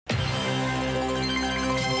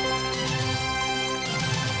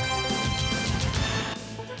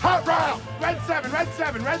Hot round! Red 7, red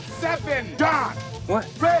 7, red 7! Don! What?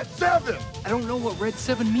 Red 7! I don't know what Red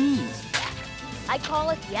 7 means. I call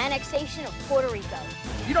it the annexation of Puerto Rico.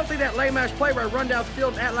 You don't think that lame-ass play where I run down the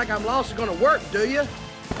field and act like I'm lost is gonna work, do you?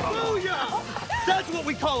 Booyah! That's what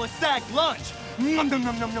we call a sack lunch. Nom, nom,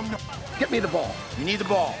 nom, nom, nom, nom. Get me the ball. You need the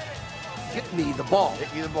ball. Get me the ball.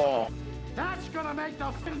 Get me the ball. That's gonna make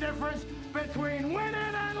the difference between winning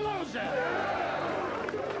and losing.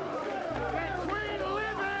 Between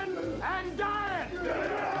living and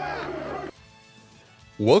dying.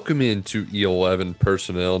 Welcome into E11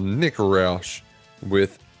 Personnel. Nick Roush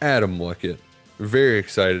with Adam Luckett. Very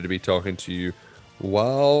excited to be talking to you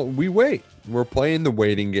while we wait. We're playing the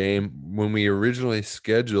waiting game. When we originally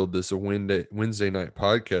scheduled this Wednesday night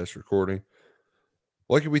podcast recording,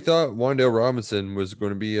 like we thought Wan'Dale Robinson was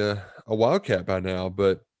going to be a Wildcat by now,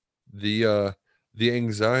 but the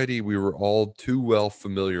anxiety we were all too well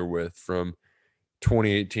familiar with from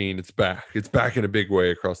 2018, it's back. It's back in a big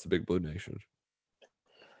way across the Big Blue Nation.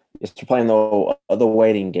 Yes, we're playing the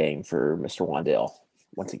waiting game for Mr. Wan'Dale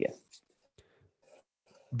once again.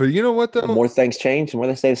 But you know what, though? The more things change, the more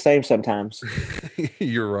they stay the same sometimes.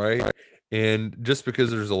 You're right. And just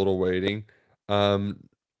because there's a little waiting, I'm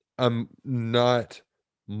not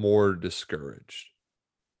more discouraged.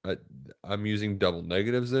 I'm using double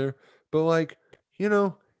negatives there. But, like, you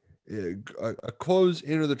know, a close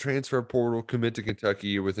into the transfer portal, commit to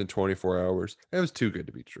Kentucky within 24 hours, that was too good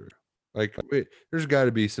to be true. Like, there's got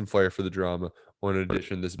to be some flair for the drama on an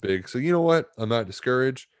edition this big. So, you know what? I'm not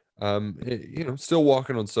discouraged. Still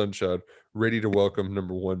walking on sunshine, ready to welcome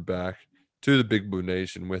number one back to the Big Blue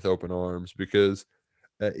Nation with open arms, because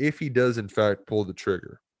if he does, in fact, pull the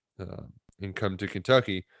trigger and come to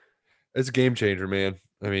Kentucky, it's a game changer, man.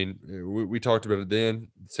 I mean, we talked about it then.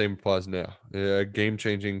 Same applies now. A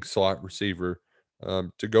game-changing slot receiver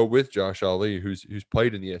to go with Josh Ali, who's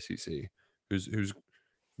played in the SEC, who's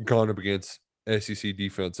gone up against SEC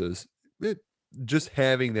defenses. Just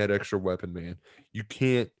having that extra weapon, man, you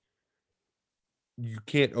can't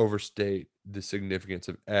overstate the significance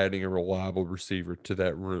of adding a reliable receiver to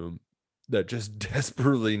that room that just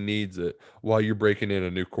desperately needs it while you're breaking in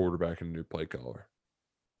a new quarterback and a new play caller.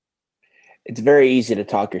 It's very easy to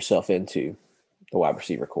talk yourself into the wide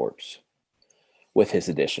receiver corps with his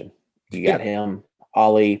addition. You got him,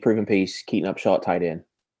 Ali, proven piece, Keaton Upshaw at tight end,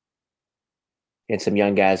 and some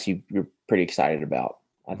young guys you're pretty excited about.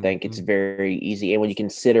 I think it's very easy. And when you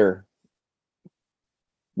consider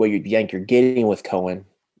what you think you're getting with Cohen,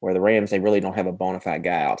 where the Rams, they really don't have a bona fide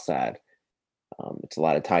guy outside. It's a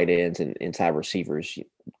lot of tight ends and inside receivers.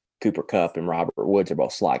 Cooper Kupp and Robert Woods are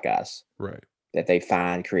both slot guys. Right. That they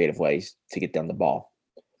find creative ways to get them the ball.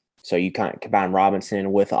 So you kind of combine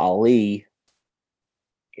Robinson with Ali,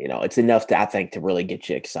 it's enough I think to really get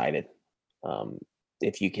you excited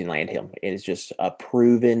if you can land him. It is just a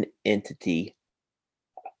proven entity,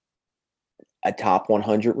 a top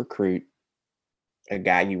 100 recruit, a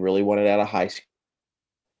guy you really wanted out of high school.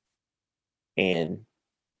 And,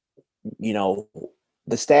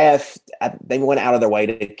 the staff, they went out of their way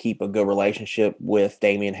to keep a good relationship with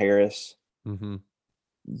Damian Harris. Mm-hmm.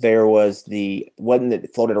 There was wasn't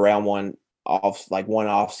it floated around one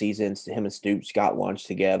off season, him and Stoops got lunch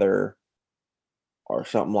together or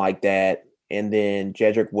something like that. And then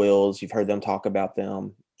Jedrick Wills, you've heard them talk about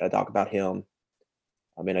him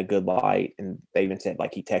in a good light. And they even said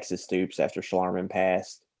he texted Stoops after Schlarman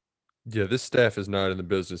passed. Yeah, this staff is not in the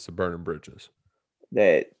business of burning bridges.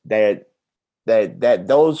 They do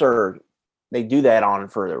that on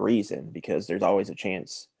for a reason, because there's always a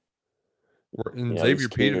chance. And Xavier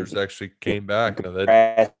Peters actually came back.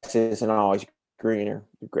 Grass isn't always greener.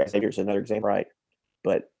 Xavier's another example, right?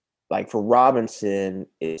 But for Robinson,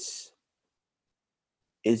 it's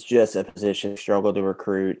just a position struggle to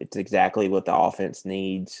recruit. It's exactly what the offense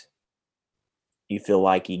needs. You feel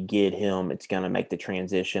like you get him, it's going to make the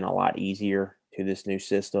transition a lot easier to this new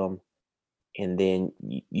system. And then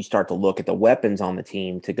you start to look at the weapons on the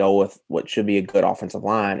team to go with what should be a good offensive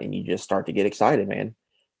line, and you just start to get excited, man.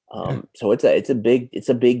 So it's a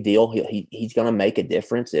big deal. He's going to make a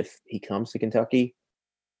difference if he comes to Kentucky.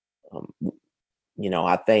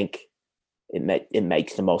 I think it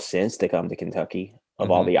makes the most sense to come to Kentucky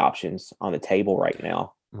of all the options on the table right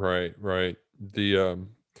now. Right. The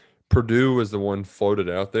Purdue was the one floated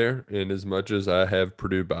out there, and as much as I have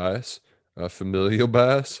Purdue bias, familial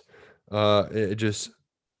bias, it just,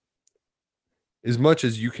 as much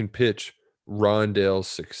as you can pitch Rondale's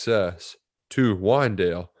success to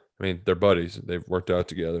Wan'Dale, I mean, they're buddies. They've worked out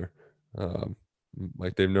together.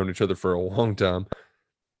 They've known each other for a long time.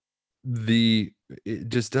 The it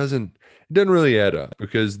just doesn't really add up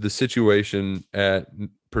because the situation at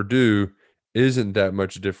Purdue isn't that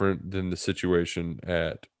much different than the situation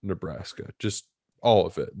at Nebraska. Just all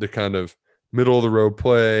of it, the kind of middle of the road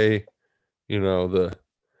play, the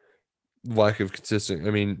lack of consistent.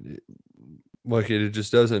 I mean, like it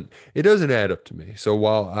just doesn't add up to me. So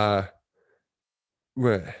while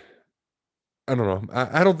well, I don't know,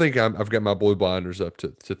 I don't think I've got my blue blinders up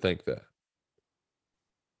to think that.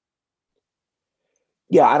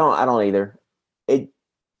 Yeah, I don't either. The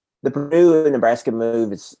Purdue and Nebraska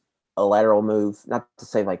move is a lateral move. Not to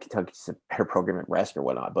say like Kentucky's a better program at Nebraska or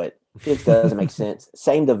whatnot, but it just doesn't make sense.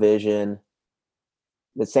 Same division,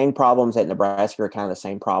 the same problems at Nebraska are kind of the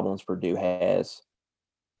same problems Purdue has.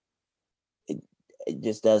 It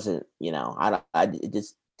just doesn't, it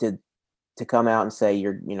just to come out and say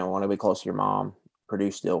you're, want to be close to your mom.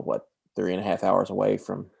 Purdue's still 3.5 hours away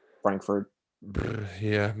from Frankfurt.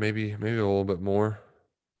 Yeah, maybe a little bit more.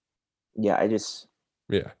 Yeah,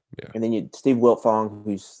 Yeah. And then Steve Wiltfong,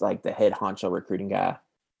 who's like the head honcho recruiting guy.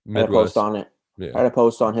 Midwest. I had a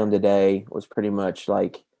post on him today. Was pretty much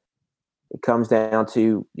like it comes down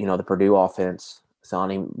to the Purdue offense. So I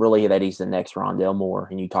mean, really, that he's the next Wan'Dale Moore,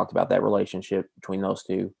 and you talked about that relationship between those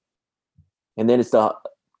two. And then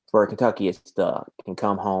for Kentucky, can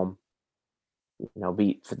come home,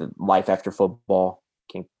 be for the life after football.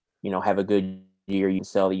 Can have a good year. You can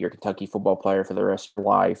sell that you're a Kentucky football player for the rest of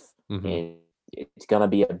your life, and it's gonna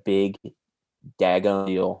be a big daggone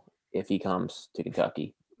deal if he comes to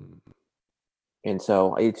Kentucky. And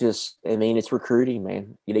so it's recruiting,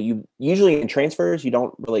 man. You usually in transfers, you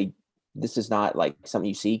don't really. This is not like something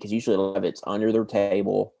you see because usually a lot of it's under the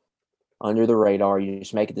table, under the radar. You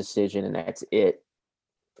just make a decision and that's it.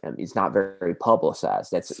 And it's not very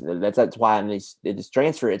publicized. That's why in this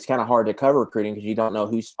transfer, it's kind of hard to cover recruiting because you don't know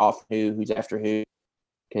who's off who's after who,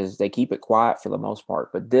 because they keep it quiet for the most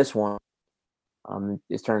part. But this one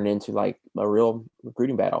is turning into like a real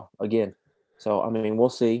recruiting battle again. So I mean, we'll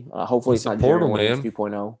see. Hopefully, it's not portal, Jeremy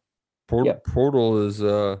man. 2.0. Portal is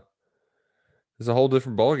a whole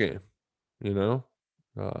different ballgame.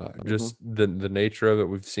 Just the nature of it.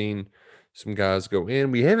 We've seen some guys go in.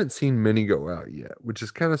 We haven't seen many go out yet, which has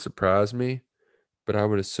kind of surprised me. But I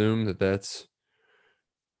would assume that that's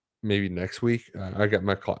maybe next week. I got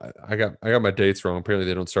my dates wrong. Apparently,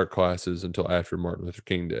 they don't start classes until after Martin Luther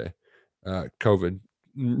King Day. COVID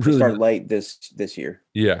really started late this year.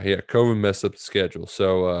 Yeah. COVID messed up the schedule.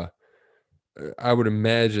 So I would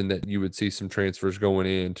imagine that you would see some transfers going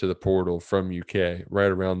into the portal from UK right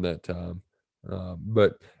around that time.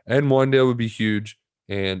 But Wan'Dale would be huge,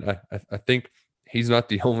 and I think he's not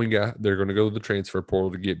the only guy they're going to go to the transfer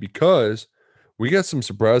portal to get, because we got some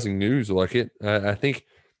surprising news like it. I think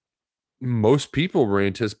most people were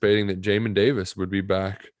anticipating that Jamin Davis would be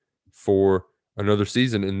back for another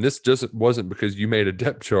season, and this just wasn't because you made a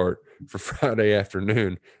depth chart for Friday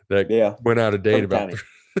afternoon that went out of date about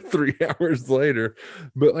 3 hours later.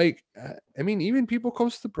 But like, I mean, even people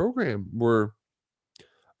close to the program were,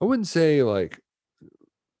 I wouldn't say like,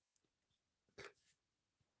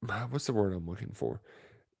 what's the word I'm looking for?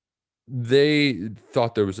 They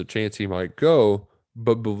thought there was a chance he might go,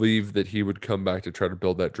 but believed that he would come back to try to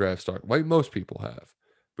build that draft stock like most people have.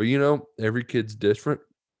 But every kid's different.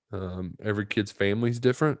 Every kid's family's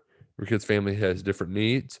different. Every kid's family has different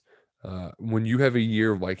needs. When you have a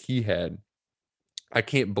year like he had, I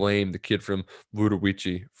can't blame the kid from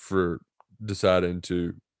Ludowici for deciding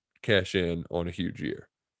to cash in on a huge year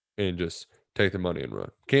and just take the money and run.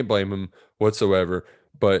 Can't blame him whatsoever.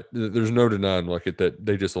 But there's no denying that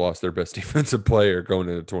they just lost their best defensive player going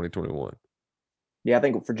into 2021. Yeah, I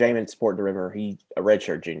think for Jamin Sport the River, he's a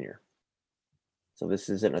redshirt junior. So this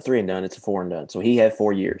isn't a 3 and done; it's a 4 and done. So he had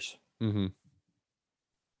 4 years, and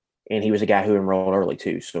he was a guy who enrolled early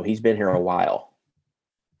too. So he's been here a while,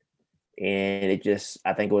 and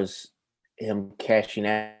I think it was him cashing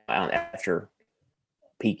out after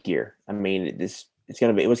peak year. I mean, it was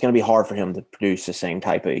going to be hard for him to produce the same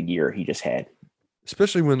type of year he just had.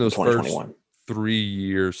 Especially when those first 3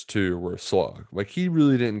 years too were a slog. Like he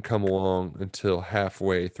really didn't come along until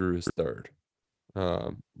halfway through his third.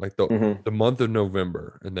 The month of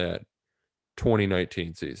November in that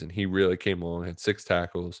 2019 season, he really came along, had 6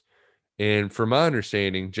 tackles. And from my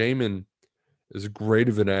understanding, Jamin, as great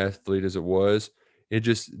of an athlete as it was, it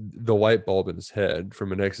just, the light bulb in his head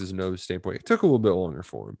from an X's and O's standpoint, it took a little bit longer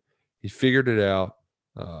for him. He figured it out.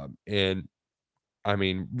 And I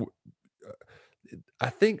mean, I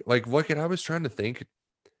think I was trying to think,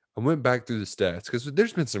 I went back through the stats because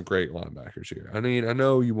there's been some great linebackers here. I mean, I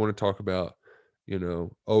know you want to talk about,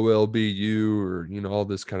 OLBU or, all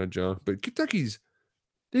this kind of junk, but Kentucky's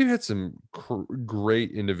they've had some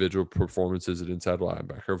great individual performances at inside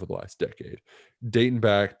linebacker over the last decade, dating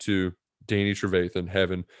back to Danny Trevathan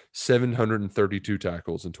having 732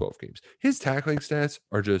 tackles in 12 games. His tackling stats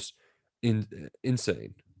are just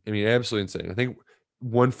insane. I mean, absolutely insane. I think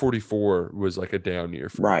 144 was like a down year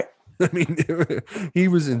for him. Right. I mean, he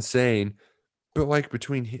was insane. But like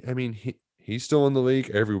he's still in the league.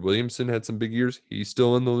 Avery Williamson had some big years. He's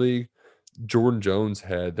still in the league. Jordan Jones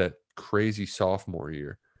had that crazy sophomore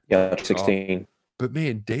year. Yeah, 16. But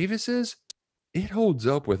man, it holds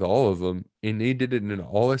up with all of them, and they did it in an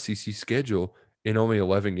all SEC schedule in only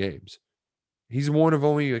 11 games. He's one of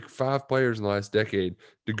only like 5 players in the last decade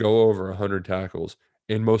to go over 100 tackles,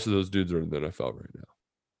 and most of those dudes are in the NFL right now.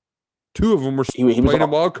 2 of them were playing in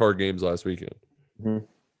wild card games last weekend. Mm-hmm.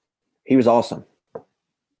 He was awesome.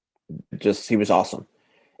 He was awesome.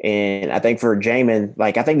 And I think for Jamin,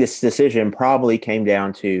 like, I think this decision probably came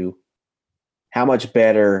down to how much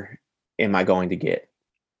better am I going to get?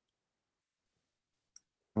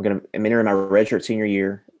 I'm entering my redshirt senior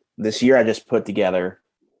year. This year I just put together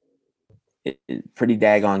pretty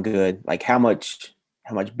daggone good. Like, how much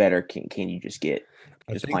better can you just get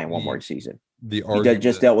just playing one more season? The argument, you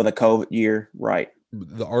just dealt with a COVID year, right?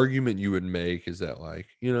 The argument you would make is that, like,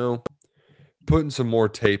 putting some more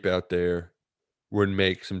tape out there would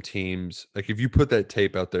make some teams, like, if you put that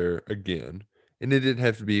tape out there again, and it didn't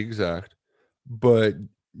have to be exact, but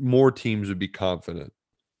more teams would be confident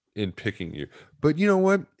in picking you. But you know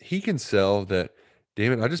what? He can sell that,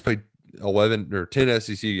 damn it, I just played 11 or 10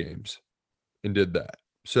 SEC games and did that.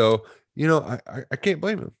 So, I can't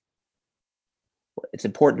blame him. It's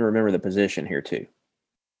important to remember the position here too.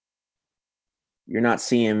 You're not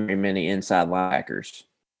seeing very many inside linebackers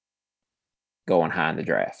going high in the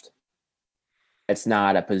draft. It's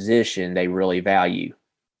not a position they really value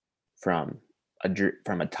from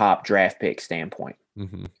a top draft pick standpoint.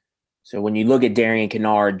 Mm-hmm. So when you look at Darian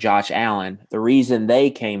Kennard, Josh Allen, the reason they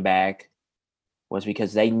came back was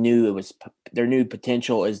because they knew their new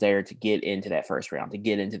potential is there to get into that first round, to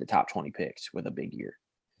get into the top 20 picks with a big year.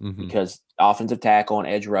 Mm-hmm. Because offensive tackle and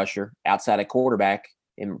edge rusher, outside of quarterback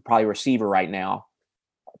and probably receiver right now,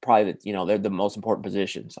 probably they're the most important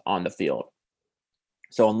positions on the field.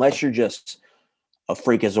 So unless you're just a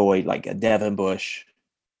freakazoid like a Devin Bush,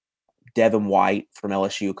 Devin White from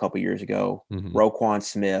LSU a couple years ago, mm-hmm. Roquan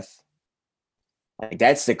Smith, like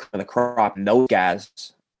that's the crop. And those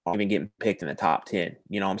guys aren't even getting picked in the top 10.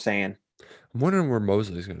 You know what I'm saying? I'm wondering where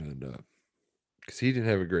Mosley's going to end up because he didn't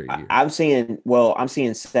have a great year. I'm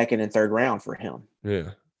seeing second and third round for him.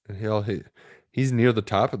 Yeah, and he's near the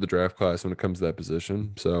top of the draft class when it comes to that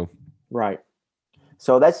position. So right.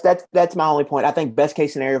 So that's my only point. I think best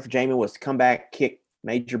case scenario for Jamin was to come back, kick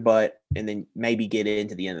major butt, and then maybe get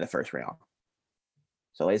into the end of the first round.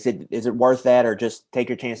 So is it worth that, or just take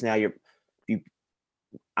your chance now?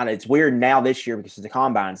 It's weird now this year because the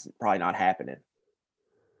combine's probably not happening.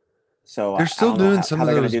 So they're still doing some of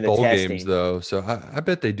those bowl games though. So I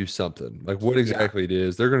bet they do something. Like what exactly it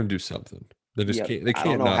is, they're going to do something. They just can't. They can't.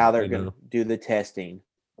 I don't know how they're going to do the testing.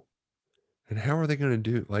 And how are they going to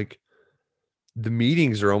do like? The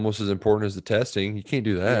meetings are almost as important as the testing. You can't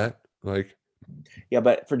do that.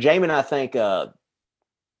 But for Jamin, I think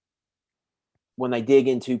when they dig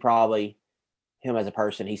into probably him as a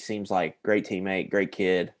person, he seems like great teammate, great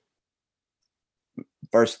kid,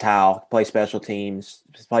 versatile, play special teams,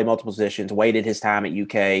 play multiple positions, waited his time at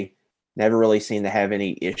UK, never really seemed to have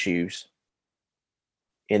any issues.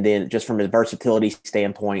 And then just from a versatility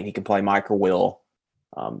standpoint, he can play micro will.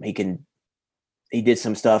 He did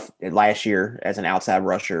some stuff last year as an outside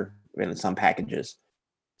rusher in some packages.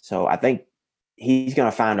 So I think he's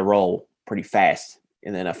going to find a role pretty fast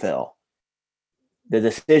in the NFL. The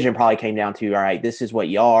decision probably came down to, all right, this is what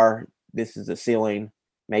you are. This is the ceiling.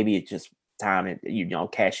 Maybe it's just time,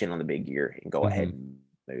 cash in on the big year and go ahead and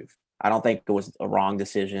move. I don't think it was a wrong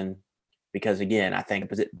decision because, again, I think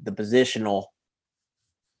the positional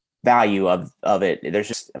value of it, there's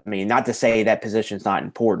just, not to say that position's not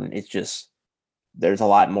important. It's just, there's a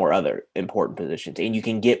lot more other important positions, and you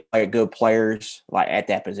can get good players like at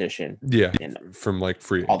that position. Yeah, from like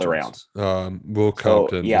free all the rounds. Will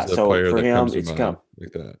Compton is a player that comes to mind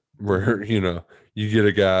like that, where you get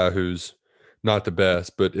a guy who's not the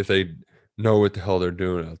best, but if they know what the hell they're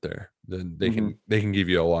doing out there, then they can give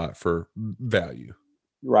you a lot for value.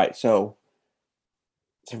 Right. So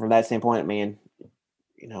from that standpoint,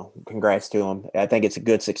 congrats to him. I think it's a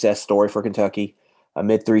good success story for Kentucky. A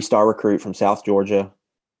mid 3-star recruit from South Georgia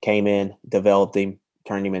came in, developed him,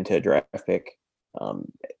 turned him into a draft pick.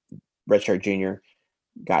 Redshirt junior,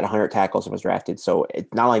 got 100 tackles and was drafted. So it's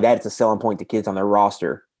not only that, it's a selling point to kids on their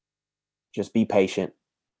roster. Just be patient.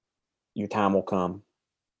 your time will come.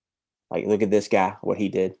 Like, look at this guy, what he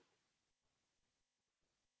did.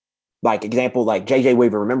 Like, example, like J.J.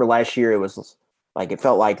 Weaver. Remember last year, it was like it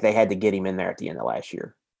felt like they had to get him in there at the end of last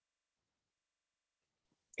year.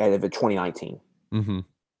 Out of 2019. Mm-hmm.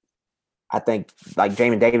 I think like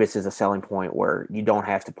Jamin Davis is a selling point where you don't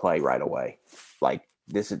have to play right away. Like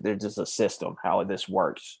there's just a system how this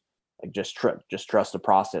works. Like just trust the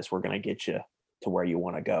process. We're going to get you to where you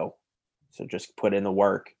want to go. So just put in the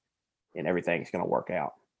work, and everything's going to work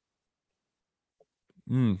out.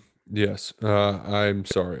 Yes. I'm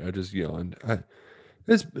sorry. I just yawned.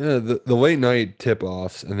 It's the late night tip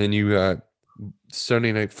offs, and then you got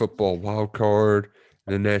Sunday night football wild card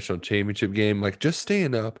and the national championship game. Like just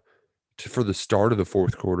staying up for the start of the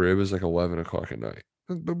fourth quarter, it was like 11 o'clock at night.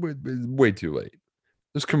 But way too late.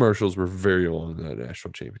 Those commercials were very long in that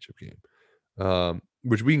national championship game,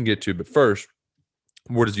 which we can get to. But first,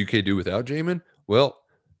 what does UK do without Jamin? Well,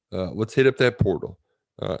 let's hit up that portal.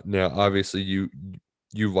 Now, obviously, you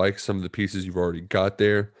like some of the pieces you've already got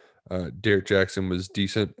there. Derek Jackson was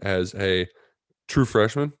decent as a true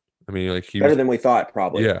freshman. I mean, like better than we thought,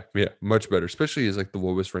 probably. Yeah, much better, especially as like the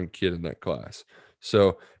lowest ranked kid in that class.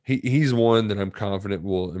 So he's one that I'm confident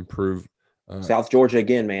will improve. South Georgia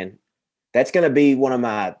again, man. That's going to be one of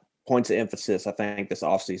my points of emphasis, I think, this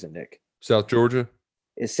offseason, Nick. South Georgia?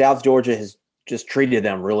 South Georgia has just treated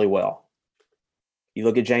them really well. You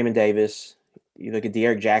look at Jamin Davis. You look at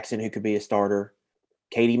Derek Jackson, who could be a starter.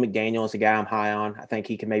 Katie McDaniel is a guy I'm high on. I think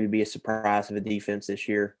he can maybe be a surprise of the defense this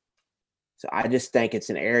year. So I just think it's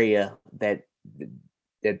an area that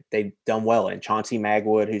they've done well in. Chauncey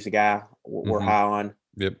Magwood, who's a guy we're high on.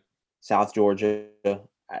 Yep. South Georgia.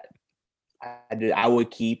 I would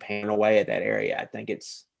keep hammering away at that area. I think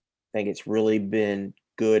it's really been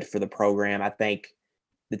good for the program. I think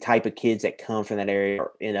the type of kids that come from that area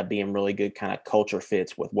end up being really good kind of culture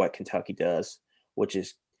fits with what Kentucky does, which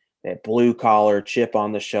is that blue collar, chip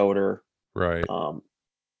on the shoulder, right?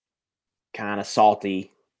 Kind of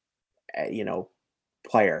salty,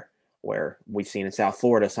 player. Where we've seen in South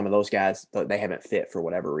Florida, some of those guys they haven't fit for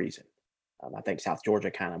whatever reason. I think South Georgia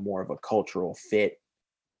kind of more of a cultural fit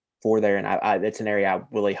for there, and it's an area I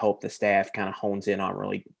really hope the staff kind of hones in on,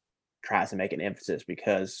 really tries to make an emphasis,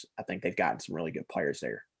 because I think they've gotten some really good players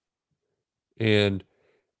there. And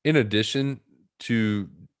in addition to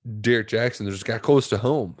Derek Jackson, there's a guy close to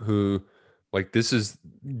home who, like,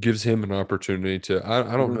 gives him an opportunity to.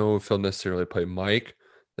 I don't know if he'll necessarily play Mike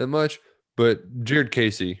that much, but Jared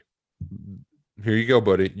Casey, here you go,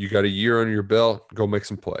 buddy. You got a year under your belt. Go make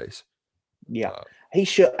some plays. Yeah, he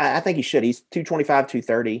should. I think he should. He's 225,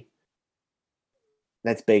 230.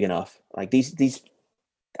 That's big enough. Like these.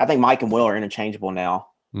 I think Mike and Will are interchangeable now,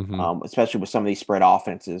 especially with some of these spread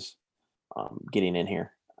offenses getting in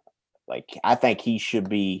here. Like, I think he should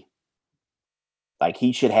be. Like,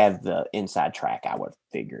 he should have the inside track, I would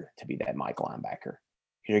figure, to be that Mike linebacker.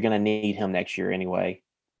 You're going to need him next year anyway,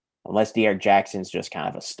 unless Derek Jackson's just kind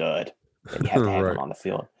of a stud. Then you have to have him on the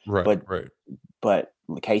field. Right. But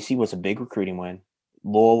Casey was a big recruiting win. A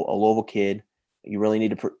Louisville kid. You really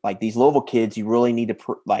need to these Louisville kids. You really need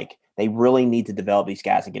to they really need to develop these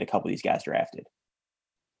guys and get a couple of these guys drafted,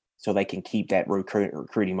 so they can keep that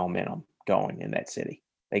recruiting momentum going in that city.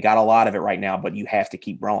 They got a lot of it right now, but you have to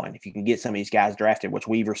keep rolling. If you can get some of these guys drafted, which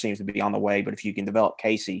Weaver seems to be on the way, but if you can develop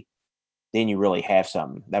Casey, then you really have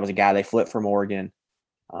something. That was a guy they flipped from Oregon,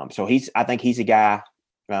 so I think he's a guy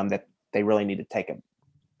that they really need to take a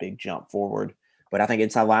big jump forward. But I think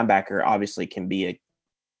inside linebacker obviously can be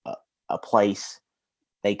a place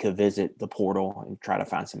they could visit the portal and try to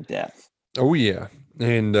find some depth. Oh, yeah.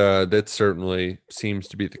 And that certainly seems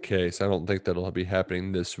to be the case. I don't think that'll be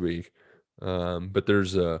happening this week. But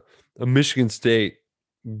there's a Michigan State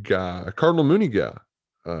guy, a Cardinal Mooney guy,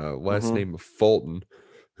 last name of Fulton,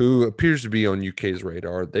 who appears to be on UK's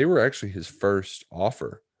radar. They were actually his first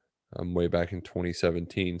offer way back in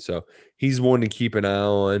 2017. So he's one to keep an eye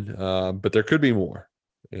on, but there could be more.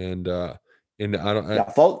 And I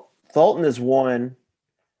don't. Fulton is one.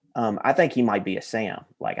 I think he might be a Sam.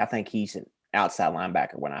 Like, I think he's an outside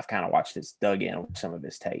linebacker when I've kind of watched his dug in with some of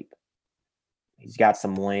his tape. He's got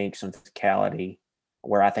some length, some physicality,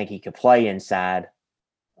 where I think he could play inside.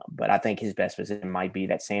 But I think his best position might be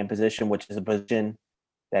that Sam position, which is a position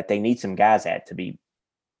that they need some guys at, to be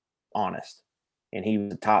honest. And he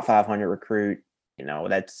was a top 500 recruit.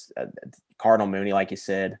 That's Cardinal Mooney, like you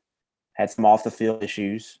said, had some off the field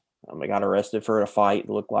issues. They got arrested for a fight, it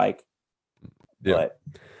looked like. Yeah.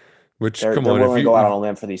 But they're willing to go out on a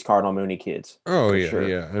limb for these Cardinal Mooney kids. Oh, yeah, sure.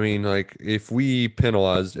 Yeah. I mean, like, if we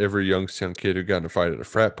penalized every Youngstown kid who got in a fight at a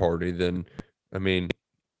frat party, then, I mean,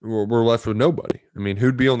 we're left with nobody. I mean,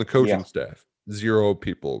 who'd be on the coaching Yeah. staff? 0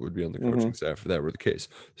 people would be on the coaching staff if that were the case.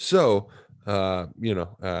 So, I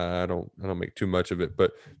don't make too much of it,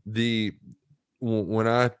 but when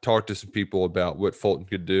I talk to some people about what Fulton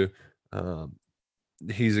could do,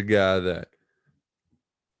 he's a guy that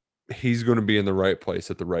he's going to be in the right place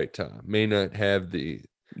at the right time. May not have the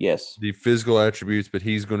physical attributes, but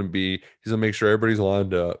he's going to make sure everybody's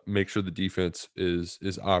lined up, make sure the defense is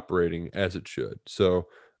operating as it should. So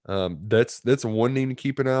that's one thing to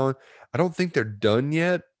keep an eye on. I don't think they're done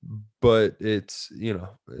yet, but it's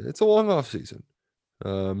a long off season.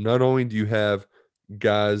 Not only do you have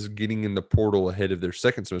guys getting in the portal ahead of their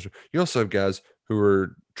second semester, you also have guys who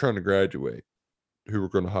are trying to graduate, who are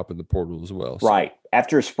going to hop in the portal as well. Right.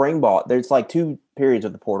 After spring ball, there's like 2 periods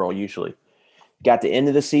of the portal usually. Got the end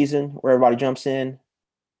of the season where everybody jumps in,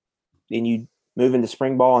 then you move into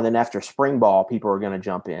spring ball, and then after spring ball, people are going to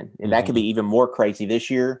jump in. And that could be even more crazy this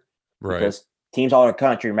year because teams all over the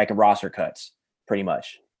country are making roster cuts pretty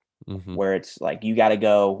much, where it's like, you got to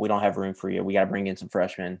go. We don't have room for you. We got to bring in some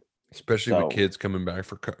freshmen. Especially with kids coming back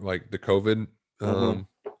for like the COVID.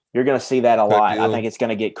 You're going to see that a lot. deal. I think it's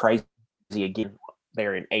going to get crazy again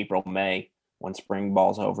there in April, May, when spring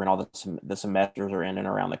ball's over and all the semesters are in and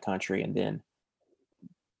around the country, and then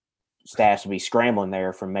staffs will be scrambling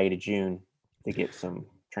there from May to June to get some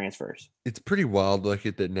transfers. It's pretty wild. Like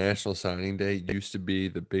at the National Signing Day used to be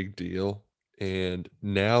the big deal, and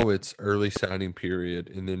now it's early signing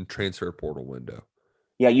period and then transfer portal window.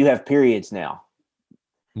 Yeah, you have periods now.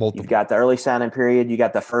 Multiple. You've got the early signing period, you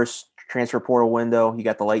got the first transfer portal window, you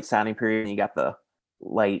got the late signing period, and you got the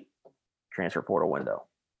late transfer portal window.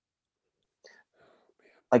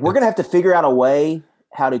 Like, we're going to have to figure out a way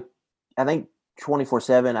how to, I think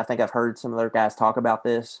 24/7, I think I've heard some other guys talk about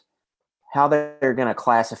this, how they're going to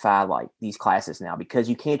classify like these classes now, because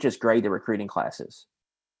you can't just grade the recruiting classes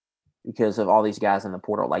because of all these guys in the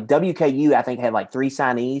portal. Like WKU, I think, had like 3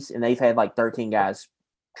 signees, and they've had like 13 guys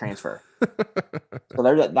transfer. So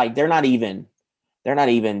they're not even they're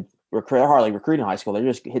hardly recruiting high school. They're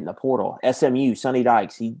just hitting the portal. SMU, Sonny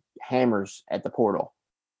Dykes, he hammers at the portal.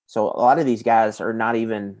 So a lot of these guys are not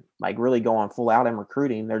even like really going full out in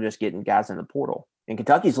recruiting. They're just getting guys in the portal. And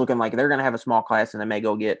Kentucky's looking like they're going to have a small class, and they may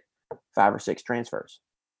go get 5 or 6 transfers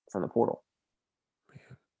from the portal.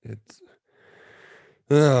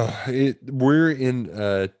 We're in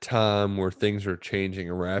a time where things are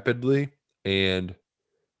changing rapidly, and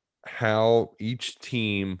how each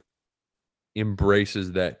team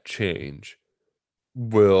embraces that change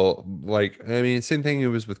will, like, I mean, same thing it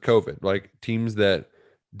was with COVID. Like, teams that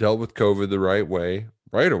dealt with COVID the right way,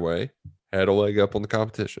 right away, had a leg up on the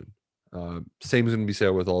competition. Same is going to be said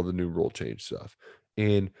with all the new rule change stuff.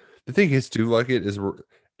 And the thing is, too, like, it is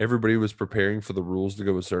everybody was preparing for the rules to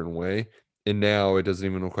go a certain way, and now it doesn't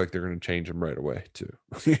even look like they're going to change them right away, too.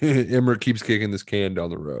 Emmerich keeps kicking this can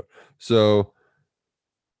down the road. So,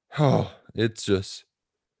 it's just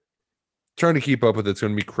trying to keep up with it's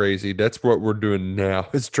going to be crazy. That's what we're doing now,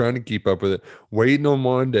 is trying to keep up with it, waiting on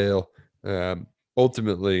Wan'Dale.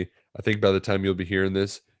 Ultimately, I think by the time you'll be hearing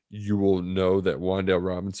this, you will know that Wan'Dale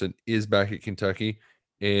Robinson is back at Kentucky.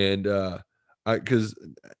 And because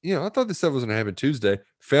I thought this stuff was going to happen Tuesday.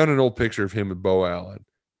 Found an old picture of him with Bo Allen.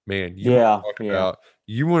 Man, you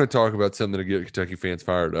want to talk about something to get Kentucky fans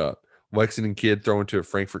fired up. Lexington kid throwing to a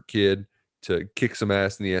Frankfurt kid to kick some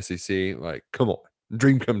ass in the SEC. Like, come on,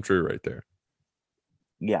 dream come true right there.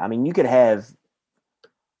 Yeah, I mean, you could have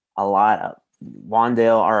a lot of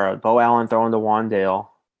Wan'Dale or Bo Allen throwing to Wan'Dale.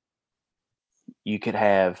 You could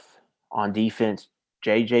have on defense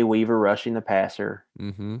J.J. Weaver rushing the passer,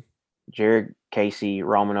 Jared Casey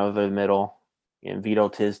roaming over the middle, and Vito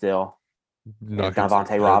Tisdale, and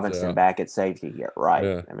Devontae Robinson back at safety. Yeah, right.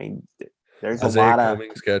 Yeah. I mean, there's Isaiah a lot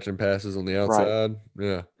Cummings of catching passes on the outside. Right.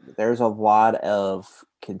 Yeah, there's a lot of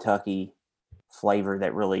Kentucky flavor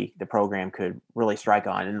that really the program could really strike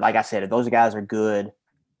on. And like I said, if those guys are good,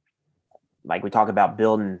 like we talk about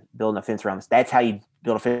building a fence around this, that's how you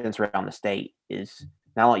build a fence around the state. Is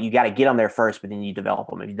not only you got to get them there first, but then you develop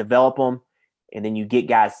them. If you develop them and then you get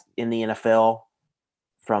guys in the NFL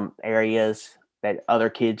from areas that other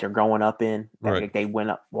kids are growing up in, like they went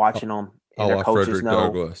up watching them, and their coaches Frederick know.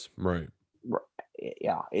 Douglass, right?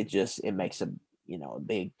 Yeah, it makes a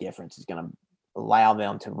big difference. It's going to allow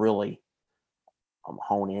them to really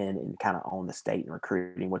hone in and kind of own the state in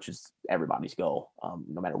recruiting, which is everybody's goal,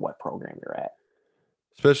 no matter what program you're at.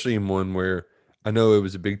 Especially in one where I know it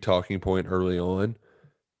was a big talking point early on.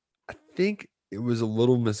 I think it was a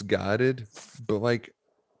little misguided, but like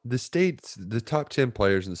the top 10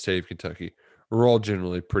 players in the state of Kentucky are all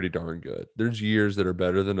generally pretty darn good. There's years that are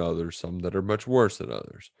better than others, some that are much worse than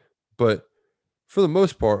others. But for the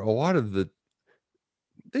most part,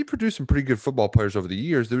 they produced some pretty good football players over the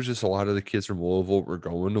years. There was just a lot of the kids from Louisville were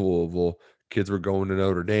going to Louisville. Kids were going to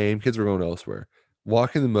Notre Dame. Kids were going elsewhere.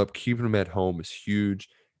 Locking them up, keeping them at home is huge.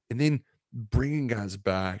 And then bringing guys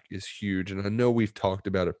back is huge. And I know we've talked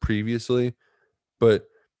about it previously, but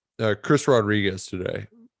Chris Rodriguez today,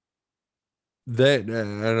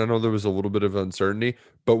 and I know there was a little bit of uncertainty,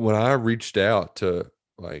 but when I reached out to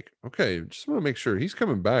okay, just want to make sure he's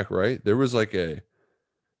coming back, right? There was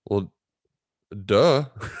well, duh.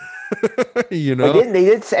 You know? They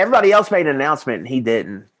did. Everybody else made an announcement, and he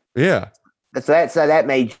didn't. Yeah. So that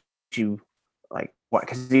made you what?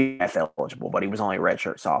 Because he was eligible, but he was only a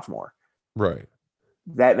redshirt sophomore. Right.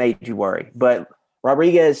 That made you worry. But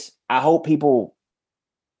Rodriguez, I hope people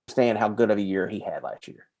understand how good of a year he had last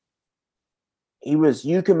year.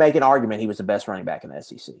 You can make an argument he was the best running back in the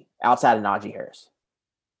SEC outside of Najee Harris.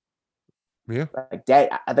 Yeah.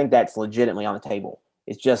 I think that's legitimately on the table.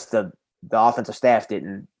 It's just the offensive staff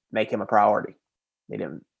didn't make him a priority. They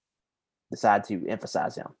didn't decide to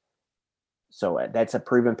emphasize him. So that's a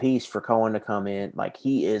proven piece for Cohen to come in.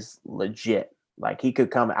 He is legit. He could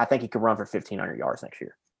come. I think he could run for 1,500 yards next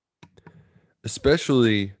year.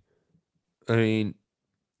 Especially, I mean,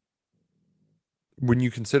 when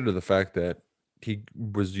you consider the fact that he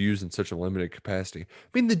was used in such a limited capacity. I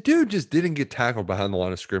mean, the dude just didn't get tackled behind the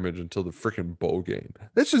line of scrimmage until the freaking bowl game.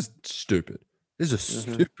 That's just stupid. It's a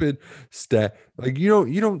stupid stat.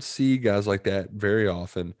 You don't see guys like that very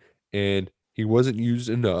often, and he wasn't used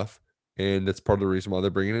enough, and that's part of the reason why they're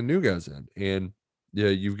bringing in new guys in. And yeah,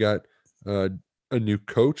 you've got a new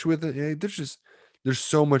coach with it. There's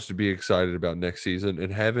so much to be excited about next season,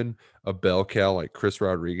 and having a bell cow like Chris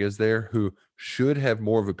Rodriguez there, who should have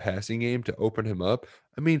more of a passing game to open him up.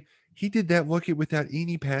 I mean, he did that without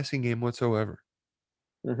any passing game whatsoever.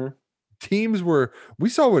 Mm-hmm. We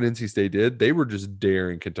saw what NC State did. They were just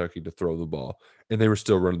daring Kentucky to throw the ball, and they were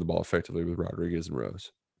still running the ball effectively with Rodriguez and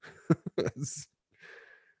Rose.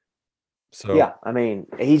 So yeah, I mean,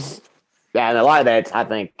 and a lot of that, I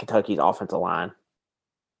think Kentucky's offensive line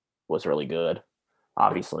was really good,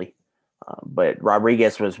 obviously. But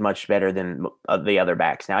Rodriguez was much better than the other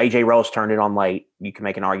backs. Now, A.J. Rose turned it on late. You can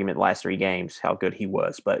make an argument the last 3 games how good he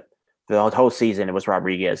was. But the whole season, it was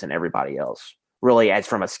Rodriguez and everybody else. Really, as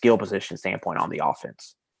from a skill position standpoint on the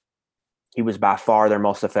offense. He was by far their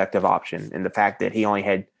most effective option. And the fact that he only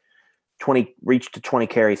had reached the 20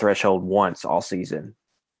 carry threshold once all season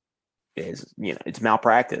is, it's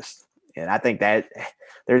malpractice. And I think that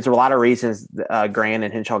there's a lot of reasons Grant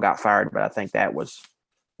and Henshaw got fired, but I think that was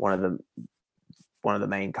one of the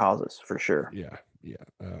main causes for sure. Yeah,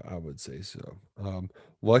 I would say so.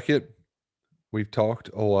 Luckett, we've talked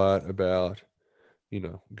a lot about,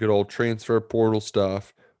 good old transfer portal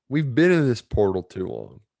stuff. We've been in this portal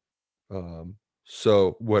too long.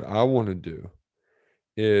 So what I want to do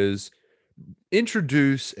is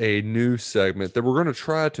introduce a new segment that we're going to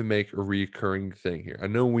try to make a recurring thing here. I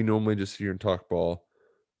know we normally just sit here and talk ball,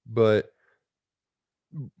 but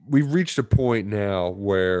we've reached a point now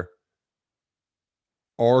where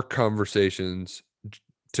our conversations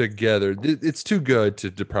together, it's too good to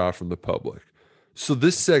deprive from the public. So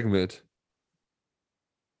this segment,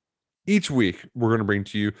 each week, we're going to bring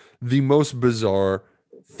to you the most bizarre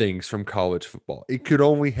things from college football. It could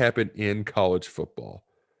only happen in college football.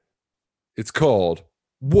 It's called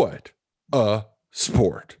What a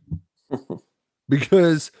Sport.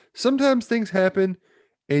 Because sometimes things happen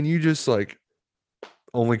and you just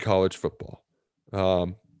only college football.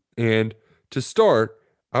 And to start,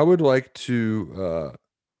 I would like to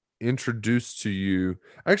introduce to you,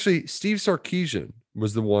 actually, Steve Sarkisian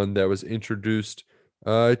was the one that was introduced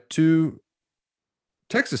to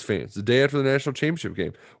Texas fans the day after the national championship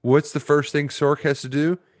game. What's the first thing Sark has to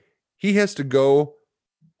do? He has to go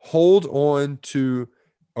hold on to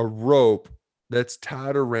a rope that's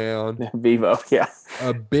tied around Vivo, yeah,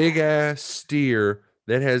 a big ass steer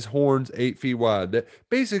that has horns 8 feet wide. That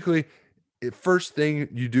basically, first thing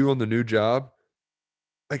you do on the new job,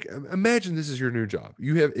 imagine this is your new job.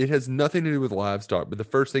 It has nothing to do with livestock, but the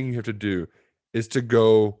first thing you have to do is to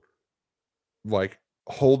go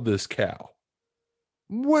hold this cow.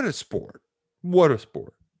 What a sport. What a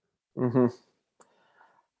sport. Mm-hmm.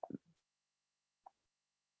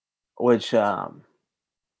 Which the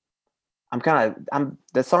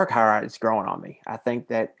Sark hire is growing on me. I think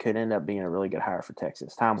that could end up being a really good hire for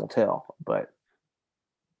Texas. Time will tell. But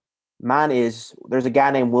mine is, there's a guy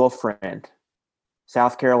named Will Friend,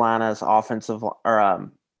 South Carolina's offensive,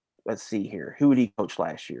 let's see here. Who did he coach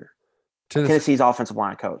last year? Tennessee's offensive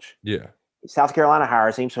line coach. Yeah. South Carolina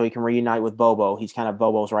hires him so he can reunite with Bobo. He's kind of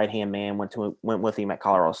Bobo's right hand man. Went with him at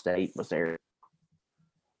Colorado State. Was there.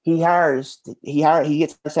 He gets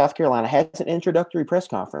to South Carolina, has an introductory press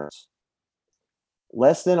conference.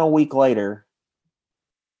 Less than a week later,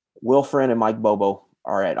 Will Friend and Mike Bobo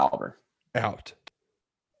are at Auburn. Out.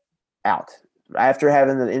 After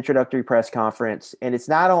having the introductory press conference. And it's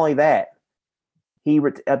not only that. He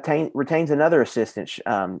retains another assistant,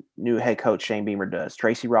 new head coach Shane Beamer does,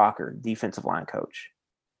 Tracy Rocker, defensive line coach.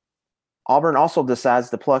 Auburn also decides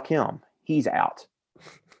to pluck him. He's out.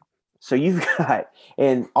 So you've got –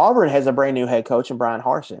 and Auburn has a brand new head coach in Brian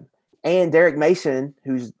Harsin. And Derek Mason,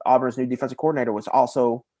 who's Auburn's new defensive coordinator, was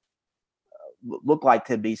also looked like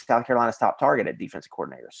to be South Carolina's top target at defensive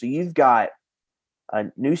coordinator. So you've got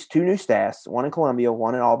two new staffs, one in Columbia,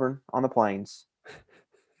 one in Auburn on the Plains.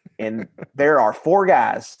 And there are 4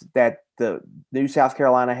 guys that the new South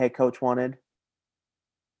Carolina head coach wanted.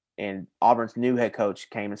 And Auburn's new head coach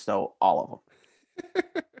came and stole all of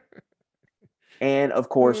them. And, of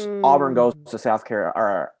course, Auburn goes to South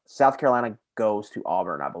Carolina goes to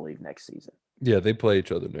Auburn, I believe, next season. Yeah, they play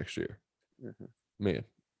each other next year. Mm-hmm. Man,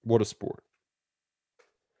 what a sport.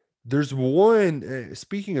 There's one,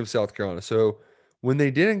 speaking of South Carolina, so when they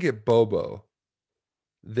didn't get Bobo,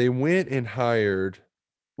 they went and hired.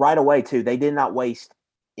 Right away, too. They did not waste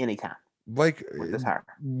any time. Like,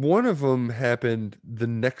 one of them happened the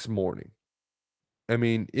next morning. I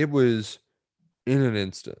mean, it was in an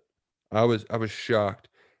instant. I was shocked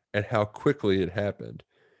at how quickly it happened,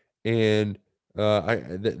 and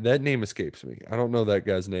that name escapes me. I don't know that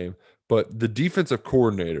guy's name, but the defensive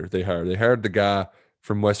coordinator they hired the guy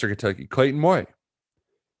from Western Kentucky, Clayton White,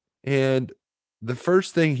 and the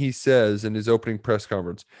first thing he says in his opening press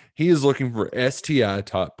conference, he is looking for STI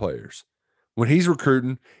top players. When he's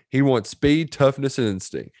recruiting, he wants speed, toughness, and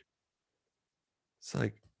instinct. It's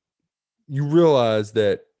like you realize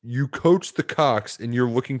that you coach the Cox and you're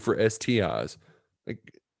looking for STIs. Like,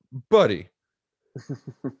 buddy.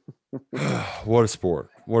 What a sport.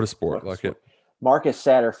 What a sport. Like it. Marcus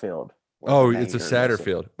Satterfield. Oh, it's a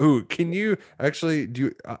Satterfield. Ooh, can you actually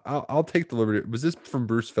I'll take the liberty. Was this from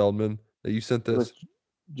Bruce Feldman that you sent this? It was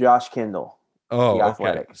Josh Kendall. Oh, okay.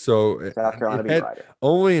 Athletic. So South Carolina beat writer.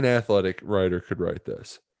 Only an athletic writer could write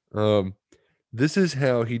this. This is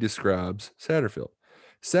how he describes Satterfield.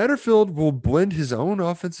 Satterfield will blend his own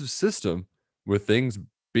offensive system with things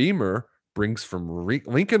Beamer brings from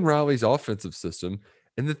Lincoln Riley's offensive system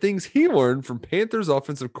and the things he learned from Panthers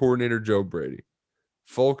offensive coordinator Joe Brady.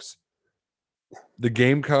 Folks, the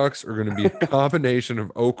Gamecocks are going to be a combination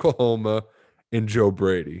of Oklahoma and Joe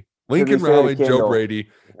Brady. Lincoln Riley, Joe Brady.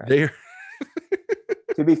 Right. They are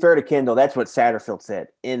to be fair to Kendall, that's what Satterfield said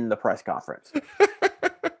in the press conference.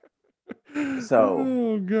 So,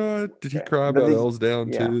 oh God, did he cry about L's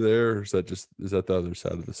down too? There, or is that the other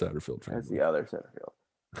side of the Satterfield family? That's the other Satterfield.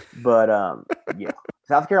 But yeah,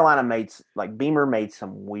 South Carolina Beamer made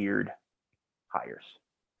some weird hires.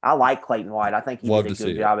 I like Clayton White. I think he did a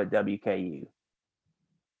good job at WKU.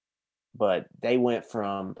 But they went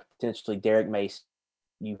from potentially Derek Mason,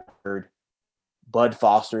 you heard Bud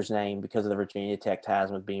Foster's name because of the Virginia Tech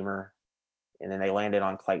ties with Beamer, and then they landed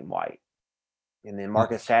on Clayton White. And then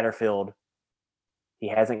Marcus Satterfield, he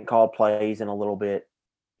hasn't called plays in a little bit.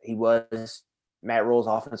 He was Matt Rule's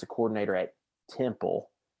offensive coordinator at Temple,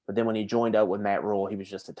 but then when he joined up with Matt Rule, he was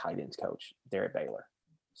just a tight ends coach there at Baylor.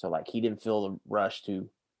 So, he didn't feel the rush to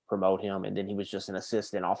promote him, and then he was just an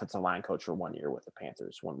assistant offensive line coach for 1 year with the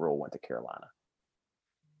Panthers when Rule went to Carolina.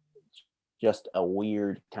 Just a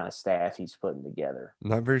weird kind of staff he's putting together.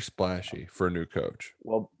 Not very splashy for a new coach.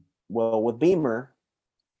 Well, with Beamer,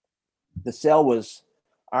 the sell was,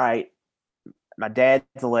 all right, my dad's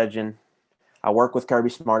a legend. I worked with Kirby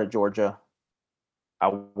Smart at Georgia. I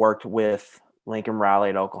worked with Lincoln Riley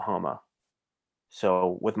at Oklahoma.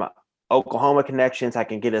 So with my Oklahoma connections, I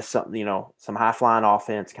can get us something, some high-flying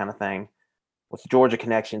offense kind of thing. With the Georgia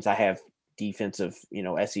connections, I have defensive,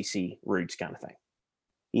 SEC roots kind of thing.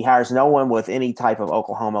 He hires no one with any type of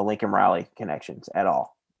Oklahoma Lincoln Riley connections at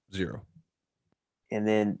all. Zero. And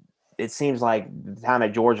then it seems like the time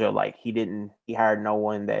at Georgia, he hired no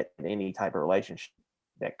one that had any type of relationship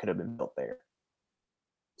that could have been built there.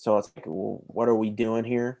 So it's like, well, what are we doing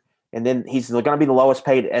here? And then he's going to be the lowest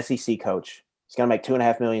paid SEC coach. He's going to make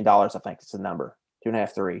 $2.5 million, I think it's the number,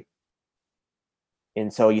 2.5, 3.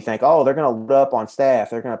 And so you think, oh, they're going to load up on staff.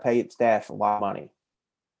 They're going to pay staff a lot of money.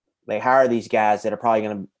 They hire these guys that are probably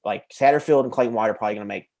going to, Satterfield and Clayton White are probably going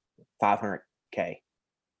to make $500K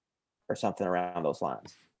or something around those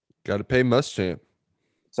lines. Got to pay Muschamp.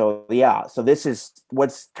 So, yeah. So this is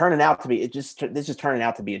what's turning out to be. This is turning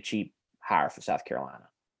out to be a cheap hire for South Carolina.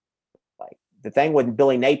 the thing with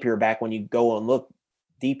Billy Napier back when you go and look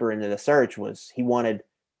deeper into the search was he wanted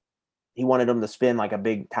him to spin like a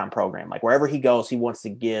big time program. Like wherever he goes, he wants to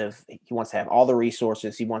have all the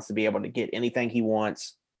resources. He wants to be able to get anything he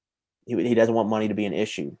wants. He doesn't want money to be an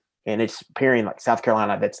issue. And it's appearing like South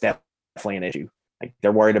Carolina, that's definitely an issue. Like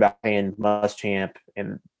they're worried about paying Muschamp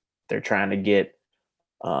and they're trying to get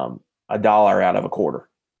 $1 out of a quarter.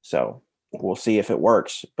 So we'll see if it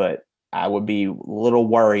works, but I would be a little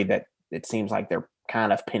worried that it seems like they're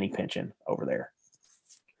kind of penny pinching over there.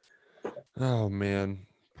 Oh man,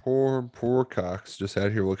 poor Cox, just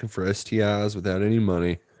out here looking for STIs without any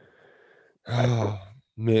money. Oh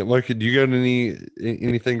man, like, do you got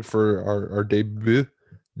anything for our debut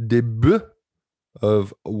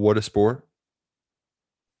of What a Sport?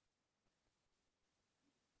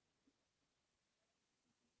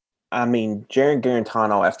 I mean, Jaron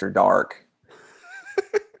Garantano after dark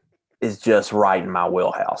is just right in my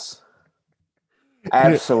wheelhouse.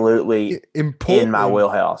 Absolutely in my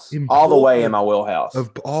wheelhouse. All the way in my wheelhouse.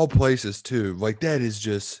 Of all places, too. Like, that is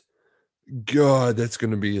just, God, that's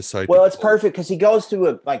going to be a sight. Well, it's perfect because he goes to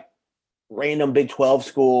a random Big 12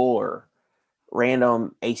 school or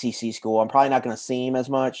random ACC school. I'm probably not going to see him as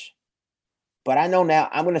much. But I know now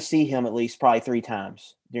I'm going to see him at least probably 3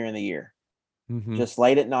 times during the year. Mm-hmm. Just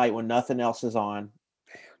late at night when nothing else is on.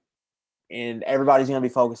 And everybody's going to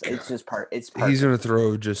be focused. It's just it's perfect. He's going to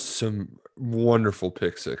throw just some wonderful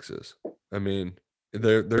pick sixes. I mean,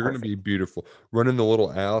 they're going to be beautiful. Running the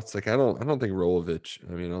little outs. Like, I don't think Rolovich,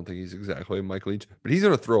 I don't think he's exactly Mike Leach, but he's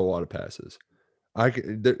going to throw a lot of passes.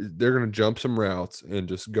 They're going to jump some routes and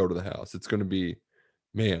just go to the house. It's going to be,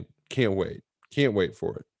 man, can't wait. Can't wait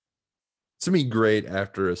for it. It's going to be great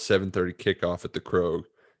after a 7:30 kickoff at the Krog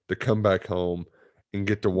to come back home and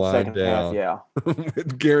get to wind down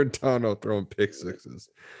with Garantano throwing pick sixes.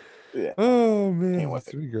 Yeah. Oh man,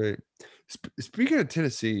 that's really great. Speaking of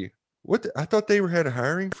Tennessee, I thought they had a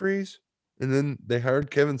hiring freeze, and then they hired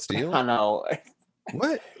Kevin Steele. I know.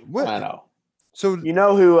 What? I know. So you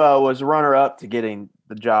know who was runner up to getting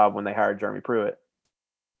the job when they hired Jeremy Pruitt?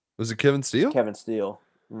 Was it Kevin Steele? Kevin Steele.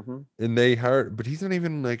 Mm-hmm. And they hired, but he's not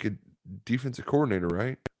even like a defensive coordinator,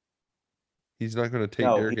 right? He's not going to take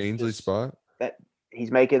Derek Ainsley's spot.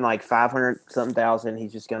 He's making like 500-something thousand.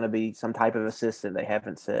 He's just going to be some type of assistant. They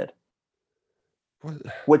haven't said. What?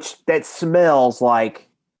 Which that smells like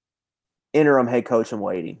interim head coach in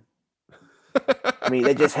waiting. I mean,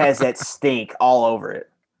 it just has that stink all over it.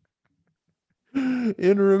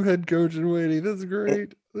 Interim head coach in waiting. That's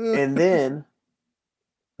great. And then,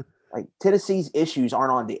 like, Tennessee's issues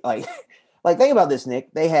aren't on like think about this,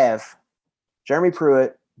 Nick. They have Jeremy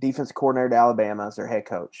Pruitt, defensive coordinator at Alabama, as their head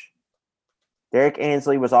coach. Derek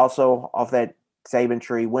Ainsley was also off that Saban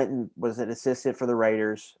tree, went and was an assistant for the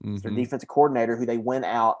Raiders. Mm-hmm. Their defensive coordinator, who they went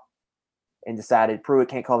out and decided Pruitt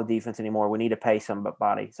can't call the defense anymore. We need to pay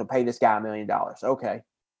somebody. So pay this guy $1 million. Okay.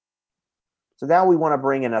 So now we want to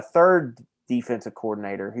bring in a third defensive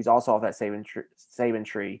coordinator who's also off that Saban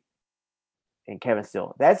tree, and Kevin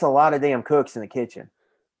Steele. That's a lot of damn cooks in the kitchen.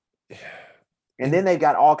 And then they've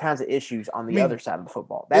got all kinds of issues on the other side of the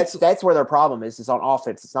football. That's where their problem is. It's on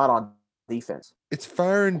offense. It's not on defense. It's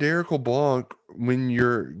firing Derek LeBlanc when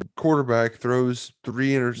your quarterback throws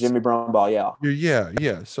 3 interceptions. Jimmy Brumbaugh, yeah.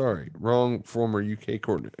 Yeah. Sorry, wrong. Former UK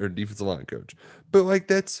coordinator or defensive line coach. But like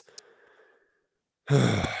that's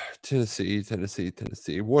Tennessee.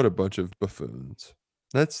 What a bunch of buffoons.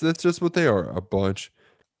 That's just what they are. A bunch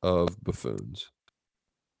of buffoons.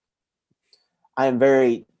 I'm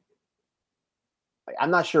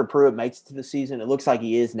not sure Pruitt makes it to the season. It looks like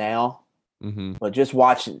he is now. Mm-hmm. But just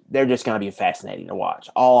watching, they're just going to be fascinating to watch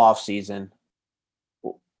all off season.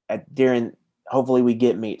 Hopefully we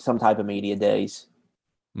get some type of media days.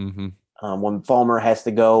 Mm-hmm. When Fulmer has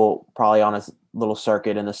to go probably on a little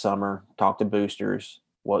circuit in the summer, talk to boosters,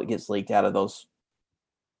 what gets leaked out of those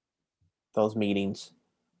meetings.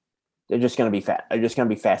 They're just going to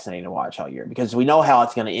be fascinating to watch all year because we know how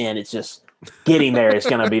it's going to end. It's just getting there is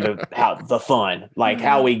going to be the fun. Like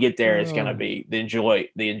how we get there is going to be the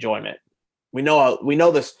enjoyment. We know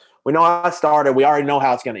this. We know how it started. We already know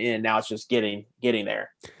how it's going to end. Now it's just getting there.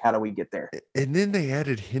 How do we get there? And then they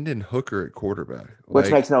added Hendon Hooker at quarterback,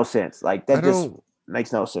 which makes no sense. Like that just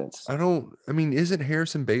makes no sense. Isn't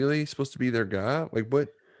Harrison Bailey supposed to be their guy? Like what?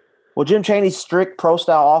 Well, Jim Chaney's strict pro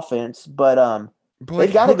style offense, but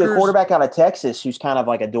they've got a good quarterback out of Texas who's kind of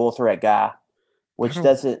like a dual threat guy, which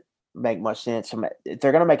doesn't make much sense. If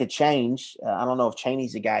they're going to make a change, I don't know if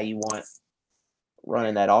Chaney's the guy you want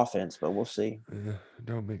running that offense, but we'll see.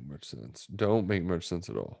 Don't make much sense. Don't make much sense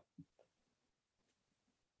at all.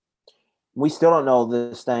 We still don't know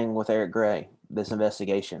this thing with Eric Gray, this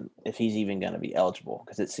investigation, if he's even going to be eligible,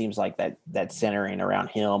 because it seems like that centering around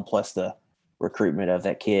him plus the recruitment of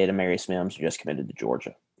that kid, Amarius Mims, who just committed to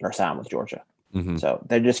Georgia or signed with Georgia. Mm-hmm. So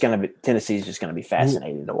they're just going to be – Tennessee's just going to be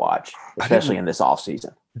fascinating to watch, especially in this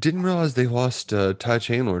offseason. Didn't realize they lost Ty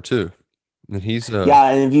Chandler too. And he's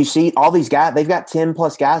yeah, and if you see all these guys, they've got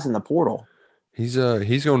 10-plus guys in the portal. He's going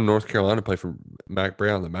to North Carolina to play for Mac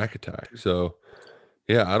Brown, the Mac Attack. So,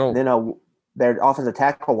 yeah, I don't – Then their offensive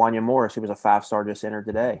tackle, Wanya Morris, who was a 5-star, just entered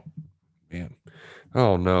today. Man.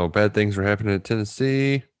 Oh, no. Bad things are happening at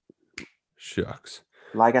Tennessee. Shucks.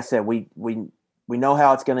 Like I said, we know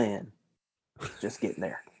how it's going to end. Just getting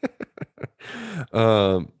there.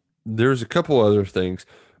 There's a couple other things.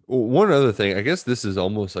 One other thing, I guess this is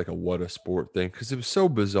almost like a what a sport thing because it was so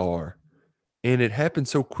bizarre. And it happened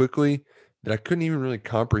so quickly that I couldn't even really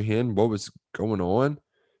comprehend what was going on.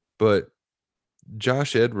 But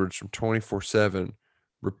Josh Edwards from 24/7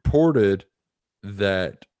 reported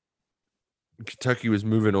that Kentucky was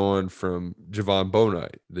moving on from Javon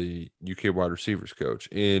Bonite, the UK wide receivers coach.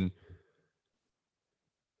 And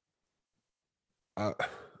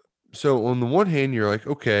so on the one hand, you're like,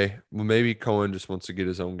 okay, well, maybe Cohen just wants to get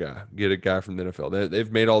his own guy, get a guy from the NFL.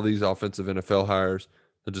 They've made all these offensive NFL hires.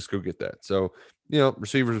 They'll just go get that. So,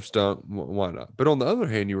 receivers have stunk. Why not? But on the other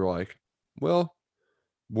hand, you were like, well,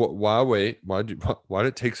 why wait? Why did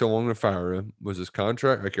it take so long to fire him? Was his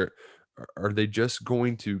contract like? Are they just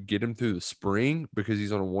going to get him through the spring because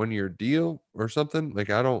he's on a 1-year deal or something?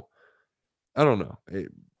 Like I don't know.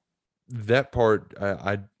 That part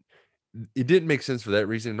it didn't make sense for that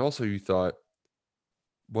reason. And also you thought,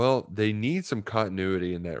 well, they need some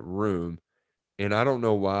continuity in that room. And I don't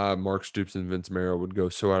know why Mark Stoops and Vince Marrow would go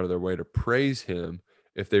so out of their way to praise him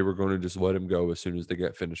if they were going to just let him go as soon as they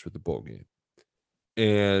got finished with the bowl game.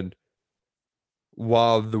 And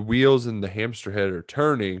while the wheels in the hamster head are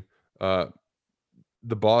turning, the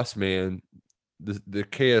boss man, the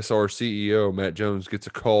KSR CEO, Matt Jones, gets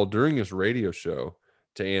a call during his radio show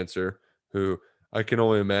to answer, who I can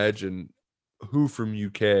only imagine who from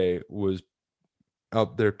UK was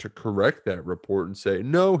out there to correct that report and say,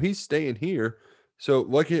 no, he's staying here. So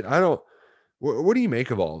what do you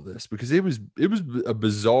make of all of this? Because it was a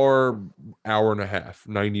bizarre hour and a half,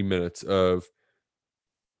 90 minutes of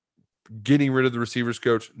getting rid of the receivers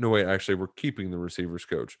coach. No, wait, actually, we're keeping the receivers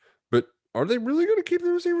coach. But are they really going to keep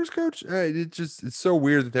the receivers coach? It's so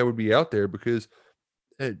weird that would be out there because,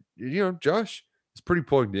 Josh is pretty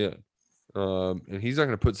plugged in. And he's not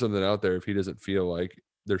going to put something out there if he doesn't feel like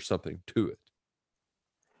there's something to it.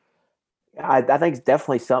 I think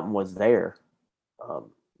definitely something was there.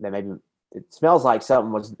 That maybe it smells like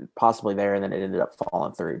something was possibly there, and then it ended up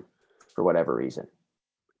falling through for whatever reason.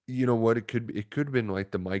 You know what? It could have been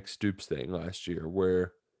like the Mike Stoops thing last year,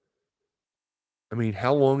 where, I mean,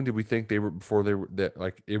 how long did we think they were before they were that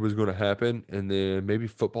like it was going to happen, and then maybe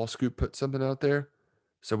Football Scoop put something out there,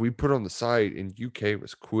 so we put on the site, and UK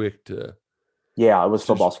was quick to. Yeah, it was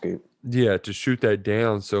Football Scoop. Yeah, to shoot that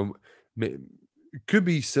down. So it could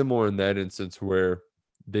be similar in that instance where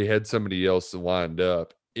they had somebody else lined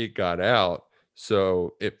up. It got out,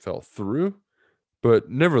 so it fell through. But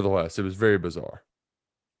nevertheless, it was very bizarre.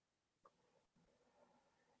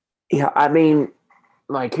 Yeah, I mean,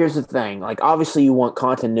 like, here's the thing. Like, obviously you want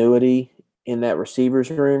continuity in that receivers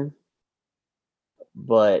room.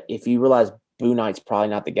 But if you realize Boo Knight's probably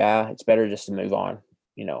not the guy, it's better just to move on,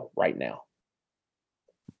 right now.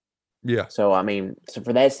 Yeah. So, I mean,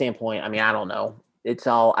 for that standpoint, I mean, I don't know.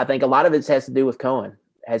 I think a lot of it has to do with Cohen.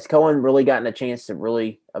 Has Cohen really gotten a chance to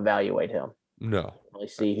really evaluate him? No. Really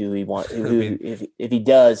see who he wants, if he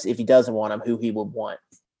doesn't want him, who he would want.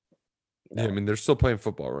 Yeah, I mean, they're still playing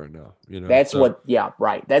football right now. That's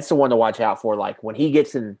right. That's the one to watch out for. Like when he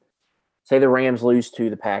gets in, say the Rams lose to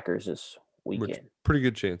the Packers this weekend. Pretty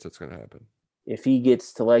good chance that's going to happen. If he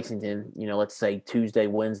gets to Lexington, let's say Tuesday,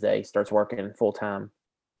 Wednesday, starts working full time.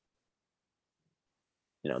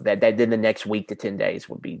 That then the next week to 10 days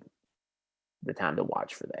would be the time to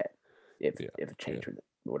watch for that if a change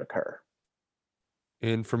would occur.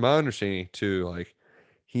 And from my understanding too, like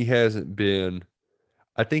he hasn't been.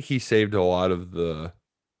 I think he saved a lot of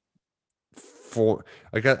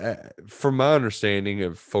from my understanding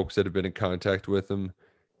of folks that have been in contact with him,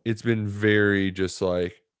 it's been very just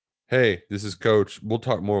like, hey, this is Coach. We'll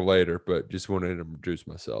talk more later, but just wanted to introduce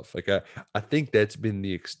myself. Like I think that's been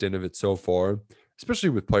the extent of it so far, especially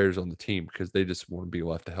with players on the team because they just want to be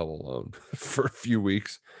left the hell alone for a few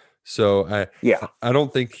weeks. So I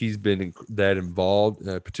don't think he's been that involved,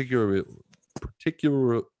 particularly.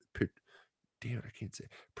 Damn, I can't say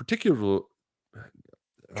particular.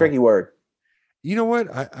 Tricky word. You know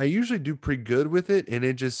what? I usually do pretty good with it, and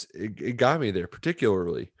it got me there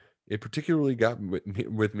particularly. It particularly got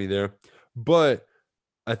with me there. But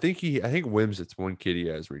I think Whimsit's one kid he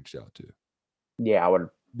has reached out to. Yeah, I would.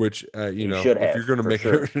 Which You should if have, you're going to for make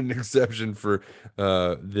sure. an exception for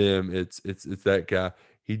them, it's that guy.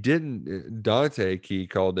 He didn't. Dante Key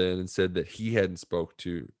called in and said that he hadn't spoke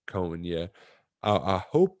to Cohen yet. I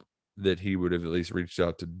hope that he would have at least reached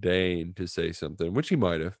out to Dane to say something, which he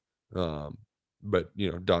might have. But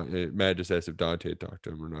Matt just asked if Dante had talked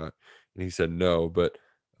to him or not, and he said no. But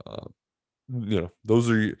um, those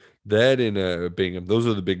are that and Bingham. Those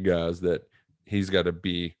are the big guys that he's got to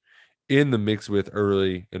be in the mix with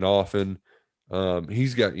early and often.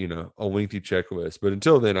 He's got, a lengthy checklist, but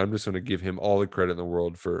until then, I'm just going to give him all the credit in the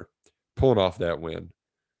world for pulling off that win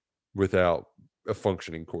without a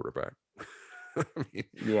functioning quarterback. I mean,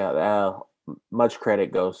 Yeah, much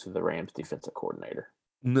credit goes to the Rams defensive coordinator.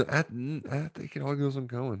 I think it all goes on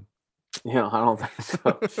Cohen. Yeah, I don't think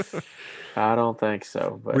so. I don't think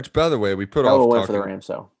so. But Which, by the way, we put hell of off a win for the talking Rams,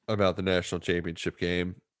 though. about the national championship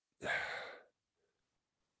game.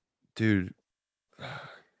 Dude.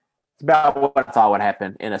 It's about what I thought would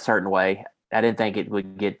happen in a certain way. I didn't think it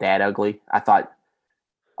would get that ugly. I thought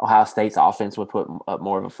Ohio State's offense would put up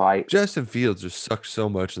more of a fight. Justin Fields just sucked so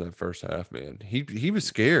much in that first half, man. He was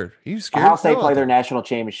scared. He was scared. Ohio State played their national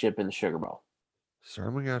championship in the Sugar Bowl.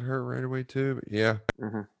 Sermon got hurt right away too, but yeah.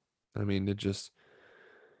 Mm-hmm. I mean, it just.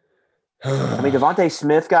 Devontae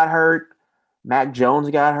Smith got hurt. Mac Jones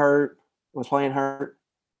got hurt. Was playing hurt.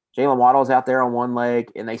 Jalen Waddle's out there on one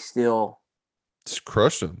leg, and they still just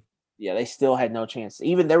crushed him. Yeah, they still had no chance.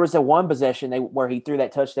 Even there was a one possession where he threw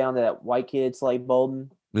that touchdown to that white kid, Slade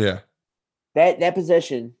Bolden. Yeah. That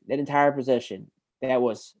possession, that entire possession, that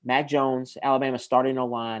was Mac Jones, Alabama starting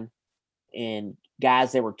O-line, and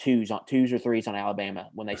guys that were twos or threes on Alabama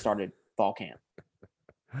when they started fall camp.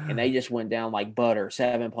 And they just went down like butter,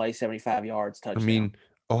 7 plays, 75 yards, touchdown. I mean,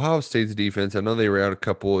 Ohio State's defense, I know they were out a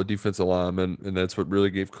couple of defensive linemen, and that's what really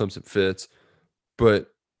gave Clemson fits. But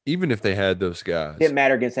even if they had those guys, didn't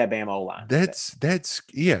matter against that Bama O-line. That's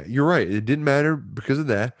yeah, you're right. It didn't matter because of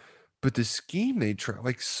that. But the scheme they try,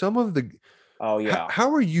 like some of the Oh yeah.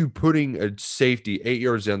 How are you putting a safety 8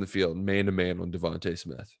 yards down the field, man to man on Devontae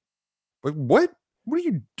Smith? Like what? What are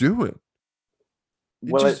you doing?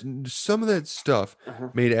 Some of that stuff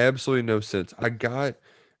made absolutely no sense. I got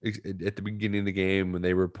at the beginning of the game when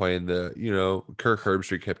they were playing the, Kirk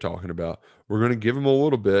Herbstreit kept talking about, we're going to give him a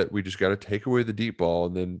little bit. We just got to take away the deep ball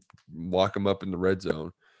and then lock him up in the red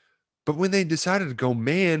zone. But when they decided to go,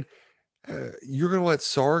 man, you're going to let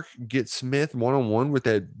Sark get Smith one-on-one with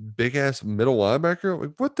that big-ass middle linebacker?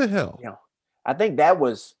 Like, what the hell? Yeah. I think that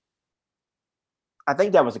was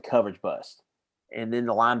a coverage bust. And then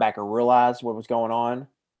the linebacker realized what was going on.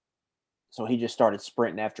 So he just started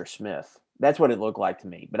sprinting after Smith. That's what it looked like to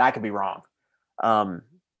me, but I could be wrong.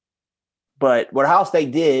 But what Ohio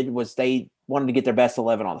State did was they wanted to get their best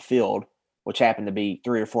 11 on the field, which happened to be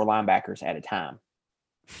 3 or 4 linebackers at a time.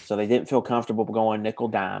 So they didn't feel comfortable going nickel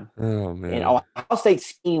dime. Oh, man. And Ohio State's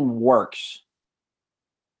scheme works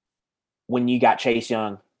when you got Chase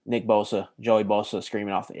Young, Nick Bosa, Joey Bosa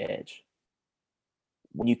screaming off the edge.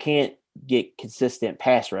 When you can't get consistent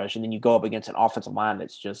pass rush, and then you go up against an offensive line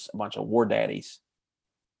that's just a bunch of war daddies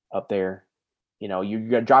up there,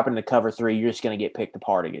 you're dropping the cover 3, you're just going to get picked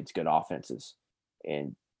apart against good offenses.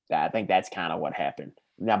 And I think that's kind of what happened.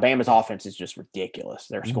 Now, Bama's offense is just ridiculous.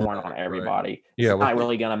 They're scoring on everybody. Right. Yeah, it's not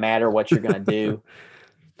really going to matter what you're going to do.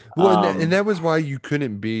 Well, and that was why you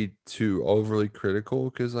couldn't be too overly critical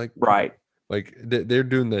because, right. Like they're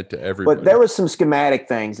doing that to everybody. But there was some schematic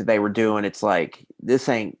things that they were doing. It's like, this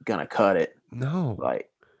ain't going to cut it. No. Like,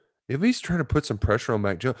 at least trying to put some pressure on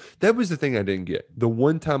Mac Jones. That was the thing I didn't get. The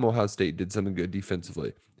one time Ohio State did something good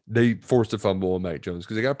defensively, they forced a fumble on Mac Jones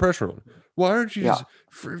because they got pressure on him. Why aren't you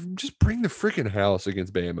just bring the freaking house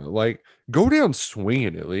against Bama? Like, go down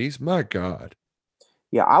swinging at least. My God.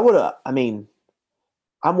 Yeah, I would have. I mean,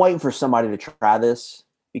 I'm waiting for somebody to try this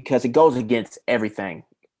because it goes against everything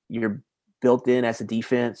you're built in as a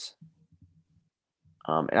defense.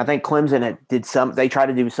 And I think Clemson they tried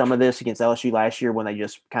to do some of this against LSU last year when they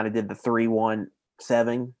just kind of did the 3-1-7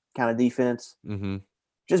 kind of defense. Mm-hmm.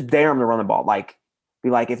 Just dare them to run the ball. Be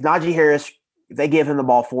like, if Najee Harris, if they give him the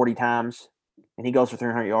ball 40 times and he goes for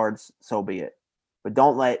 300 yards, so be it. But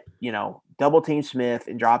don't let, double team Smith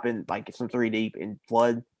and drop in like some 3 deep and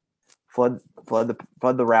flood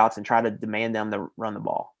the routes and try to demand them to run the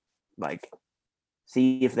ball. Like,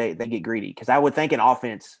 see if they get greedy. Because I would think an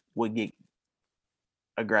offense would get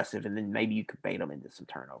aggressive and then maybe you could bait them into some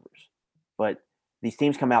turnovers. But these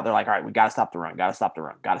teams come out, they're like, all right, we got to stop the run, got to stop the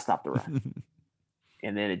run, got to stop the run.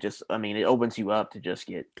 and then it opens you up to just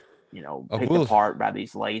get, I picked will, apart by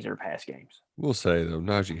these laser pass games. will say though,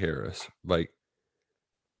 Najee Harris, like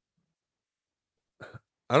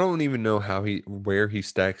I don't even know where he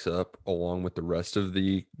stacks up along with the rest of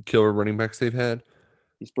the killer running backs they've had.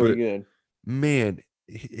 He's pretty But good. man,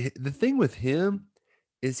 the thing with him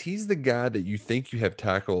is he's the guy that you think you have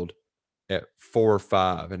tackled at 4 or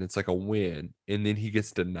 5, and it's like a win, and then he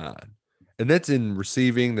gets to 9, and that's in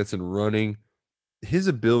receiving, that's in running. His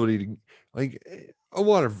ability to a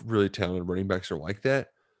lot of really talented running backs are like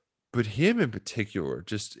that, but him in particular,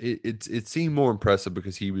 just it seemed more impressive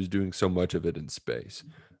because he was doing so much of it in space,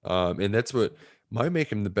 and that's what might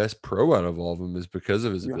make him the best pro out of all of them is because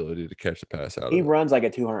of his Yeah. ability to catch the pass out He of it. runs like a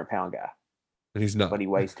 200-pound guy, And he's not. but he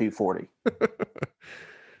weighs 240 Man,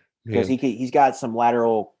 because he's got some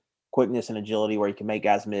lateral quickness and agility where he can make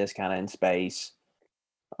guys miss kind of in space.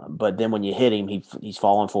 But then when you hit him, he's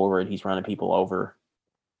falling forward, he's running people over,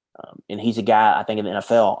 and he's a guy I think in the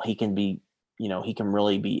NFL he can be, he can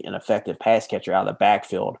really be an effective pass catcher out of the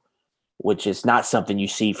backfield, which is not something you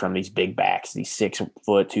see from these big backs, these 6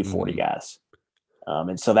 foot 240 guys.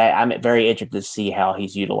 And so that I'm very interested to see how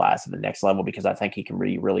he's utilized at the next level because I think he can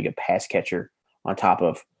be a really good pass catcher on top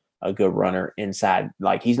of a good runner inside.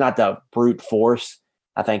 Like he's not the brute force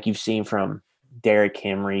I think you've seen from Derrick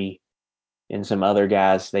Henry and some other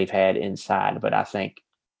guys they've had inside, but I think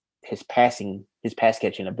his pass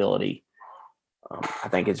catching ability, I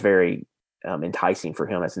think it's very enticing for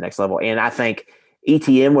him at the next level. And I think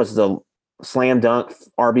ETN was the slam dunk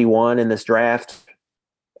RB1 in this draft.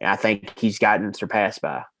 And I think he's gotten surpassed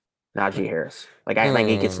by Najee Harris. Like I think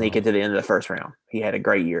he could sneak into the end of the first round. He had a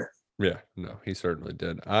great year. yeah, no, he certainly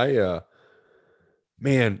did.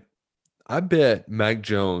 Man, I bet Mac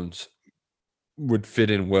Jones would fit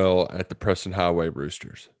in well at the Preston Highway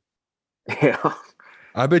Roosters. Yeah.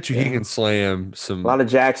 I bet you he can slam some. A lot of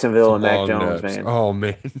Jacksonville and Mac long Jones, naps. man. Oh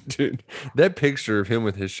man, dude, that picture of him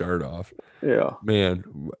with his shirt off. Yeah. Man,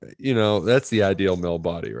 that's the ideal male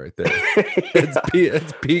body right there.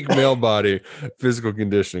 It's peak male body physical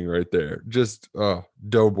conditioning right there. Just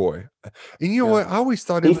doughboy. And you know what? I always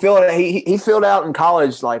thought he filled out in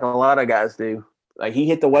college like a lot of guys do. Like he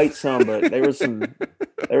hit the weight some, but there was some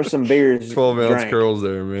beers. 12-ounce curls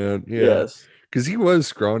there, man. Yeah. Yes. Because he was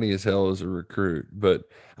scrawny as hell as a recruit, but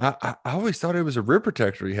I always thought it was a rib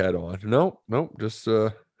protector he had on. Nope, just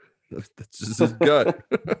that's just his gut.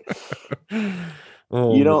 They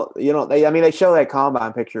show that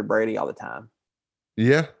combine picture of Brady all the time.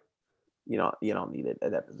 Yeah. You don't need it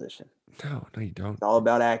at that position. No, you don't. It's all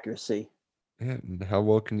about accuracy. Yeah, and how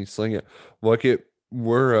well can you sling it?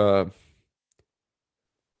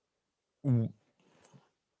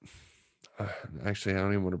 Actually, I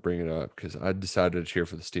don't even want to bring it up because I decided to cheer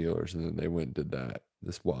for the Steelers, and then they went and did that.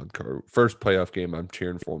 This wild card first playoff game, I'm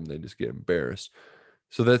cheering for them. They just get embarrassed.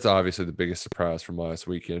 So that's obviously the biggest surprise from last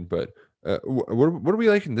weekend. But what are we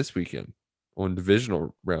liking this weekend on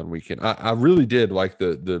divisional round weekend? I really did like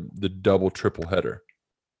the double triple header.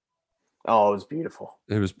 Oh, it was beautiful.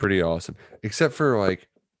 It was pretty awesome, except for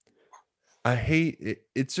I hate it.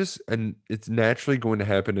 It's naturally going to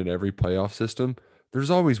happen in every playoff system. There's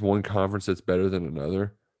always one conference that's better than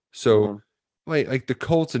another. So, like the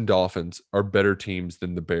Colts and Dolphins are better teams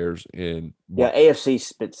than the Bears in. Yeah,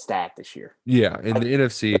 AFC's been stacked this year. Yeah, and the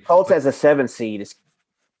NFC. The Colts as a 7 seed is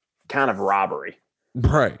kind of robbery.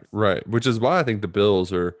 Right. Which is why I think the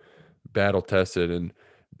Bills are battle tested. And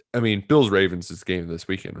I mean, Bills Ravens is the game this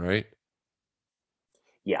weekend, right?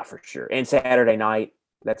 Yeah, for sure. And Saturday night,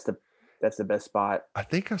 that's the best spot. I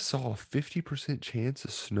think I saw a 50% chance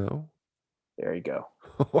of snow. There you go.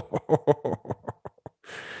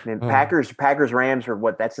 And Packers Rams are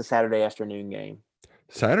what? That's the Saturday afternoon game.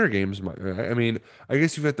 Saturday games, I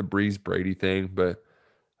guess you've got the Breeze Brady thing, but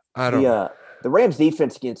I don't. The Rams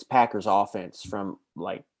defense against Packers offense from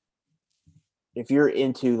if you're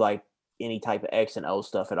into any type of X and O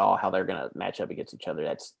stuff at all, how they're going to match up against each other.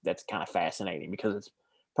 That's kind of fascinating because it's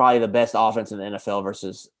probably the best offense in the NFL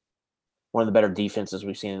versus one of the better defenses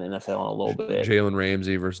we've seen in the NFL in a little bit. Jalen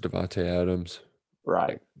Ramsey versus Devontae Adams.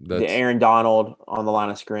 Right. The Aaron Donald on the line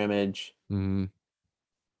of scrimmage. Mm-hmm.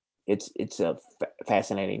 It's a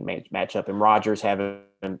fascinating matchup. And Rodgers having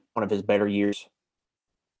one of his better years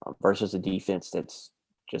versus a defense that's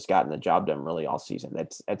just gotten the job done really all season.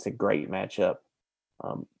 That's a great matchup.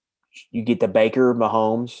 You get the Baker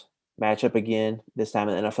Mahomes matchup again, this time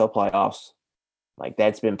in the NFL playoffs.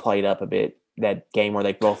 That's been played up a bit. That game where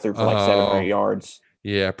they both threw for 700 yards.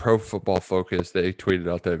 Yeah, Pro Football Focus, they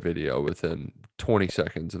tweeted out that video within 20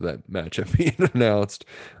 seconds of that matchup being announced.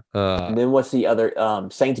 And then what's the other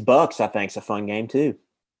Saints Bucks? I think is a fun game too.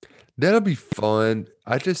 That'll be fun.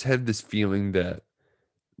 I just have this feeling that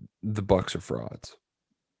the Bucks are frauds.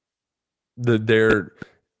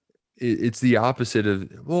 It's the opposite of,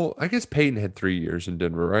 well, I guess Peyton had 3 years in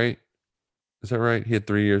Denver, right? Is that right? He had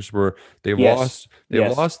 3 years where they Yes.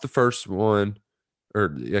 lost the first one,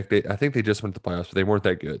 or like I think they just went to the playoffs, but they weren't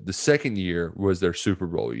that good. The second year was their Super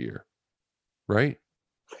Bowl year, right?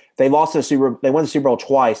 They lost they won the Super Bowl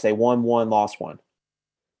twice. They won one, lost one.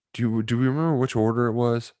 Do we remember which order it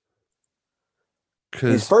was? His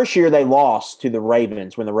Because first year they lost to the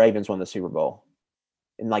Ravens when the Ravens won the Super Bowl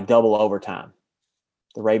in like double overtime.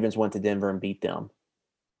 The Ravens went to Denver and beat them.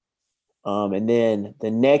 And then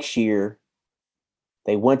the next year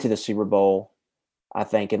they went to the Super Bowl, I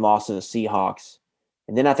think, and lost to the Seahawks.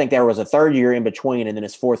 And then I think there was a third year in between, and then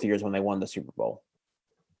his fourth year is when they won the Super Bowl.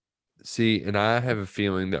 see, and I have a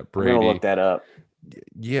feeling that I'm Brady. going to look that up.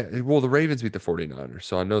 Yeah, well, the Ravens beat the 49ers,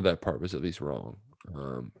 so I know that part was at least wrong.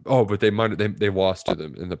 But they lost to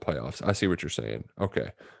them in the playoffs. I see what you're saying.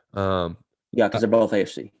 Okay. Yeah, because they're both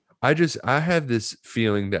AFC. I have this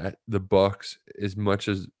feeling that the Bucks, as much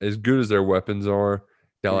as good as their weapons are,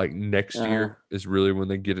 that like next year is really when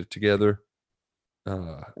they get it together.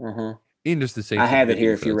 And just the Saints. I have it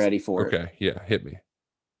here if you're ready for it. Okay, yeah, hit me.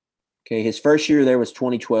 Okay, his first year there was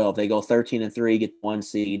 2012. They go 13-3, get 1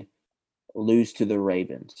 seed, lose to the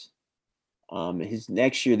Ravens. His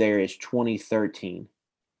next year there is 2013.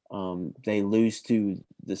 They lose to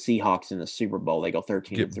the Seahawks in the Super Bowl. They go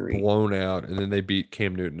 13-3. Get blown out, and then they beat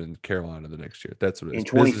Cam Newton in Carolina the next year. That's what it is. In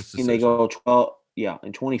 2015 they go 12. Yeah,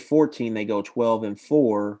 in 2014 they go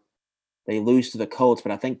 12-4. They lose to the Colts,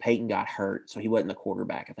 but I think Peyton got hurt, so he wasn't the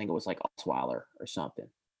quarterback. I think it was like Osweiler or something.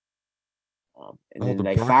 And then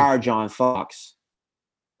they fire John Fox.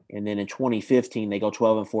 And then in 2015, they go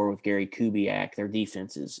 12-4 with Gary Kubiak. Their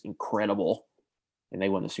defense is incredible, and they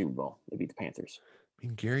won the Super Bowl. They beat the Panthers. I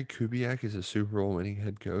mean, Gary Kubiak is a Super Bowl winning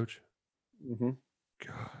head coach. Mm-hmm.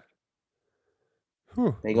 God.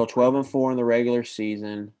 Whew. They go 12-4 in the regular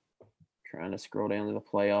season. Trying to scroll down to the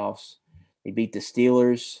playoffs. They beat the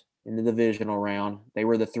Steelers in the divisional round. They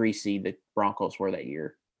were the 3 seed. The Broncos were that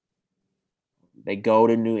year. They go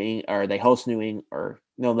to New England, or they host New England, or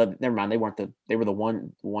no, never mind. They weren't they were the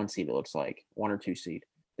one seed. It looks like 1 or 2 seed.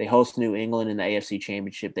 They host New England in the AFC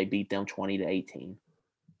Championship. They beat them 20-18,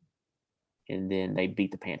 and then they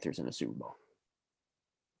beat the Panthers in the Super Bowl.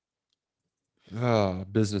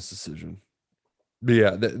 Business decision. But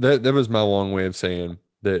yeah, that was my long way of saying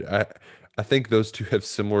that I think those two have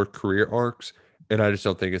similar career arcs, and I just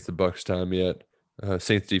don't think it's the Bucks' time yet.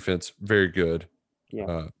 Saints defense, very good.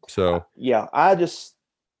 Yeah.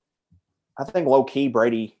 I think low key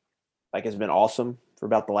Brady has been awesome for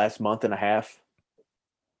about the last month and a half.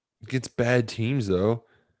 Against bad teams though.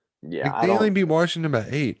 Yeah, they only beat Washington by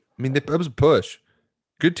 8. I mean, that was a push.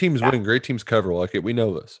 Good teams win, great teams cover. Like it, we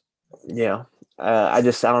know this. Yeah. I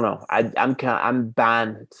don't know. I'm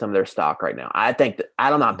buying some of their stock right now. I think that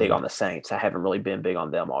I'm not big on the Saints. I haven't really been big on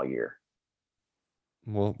them all year.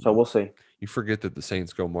 Well, so we'll see. You forget that the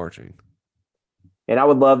Saints go marching. And I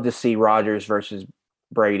would love to see Rodgers versus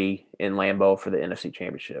Brady in Lambeau for the NFC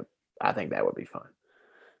Championship. I think that would be fun.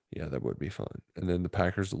 Yeah, that would be fun. And then the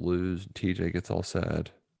Packers lose. TJ gets all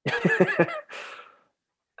sad.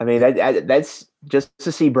 I mean, that's just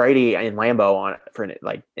to see Brady in Lambeau for an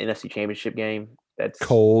NFC Championship game. That's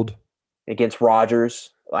cold against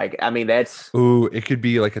Rodgers. That's it could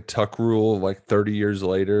be like a tuck rule, 30 years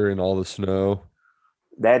later in all the snow.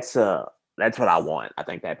 That's what I want. I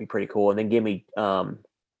think that'd be pretty cool. And then give me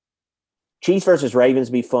Chiefs versus Ravens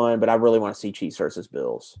be fun, but I really want to see Chiefs versus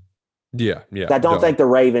Bills. Yeah. I don't think the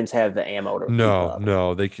Ravens have the ammo to.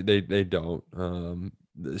 No, they don't.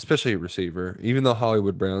 Especially a receiver. Even though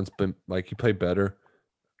Hollywood Brown's been he played better,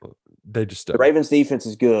 they just don't. The Ravens defense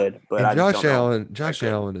is good, but Josh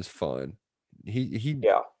Allen is fun. He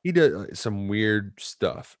does some weird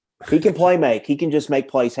stuff. He can make. He can just make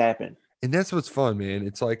plays happen. And that's what's fun, man.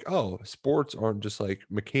 It's sports aren't just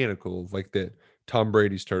mechanical like that Tom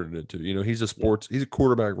Brady's turned it into. He's he's a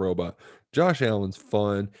quarterback robot. Josh Allen's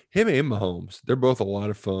fun. Him and Mahomes, they're both a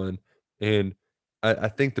lot of fun. And I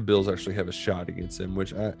think the Bills actually have a shot against them,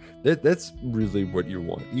 which that's really what you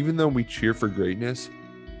want. Even though we cheer for greatness,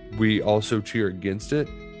 we also cheer against it.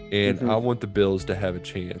 And I want the Bills to have a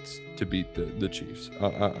chance to beat the Chiefs.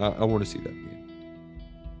 I want to see that game.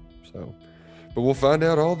 So, but we'll find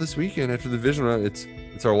out all this weekend after the division round. It's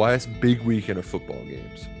our last big weekend of football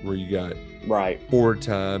games where you got forward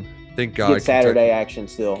time. Thank God. Get Saturday action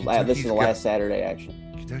still. This is the last Saturday action.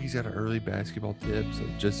 Kentucky's got an early basketball tip, so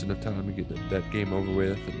just enough time to get that game over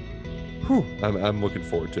with. And I'm looking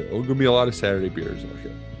forward to it. It's going to be a lot of Saturday beers.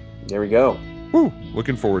 Okay. There we go. Woo,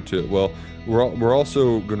 looking forward to it. Well, we're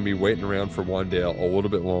also going to be waiting around for Wan'Dale a little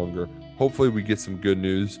bit longer. Hopefully we get some good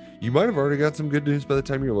news. You might have already got some good news by the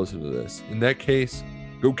time you're listening to this. In that case,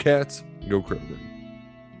 go Cats, go Kroger.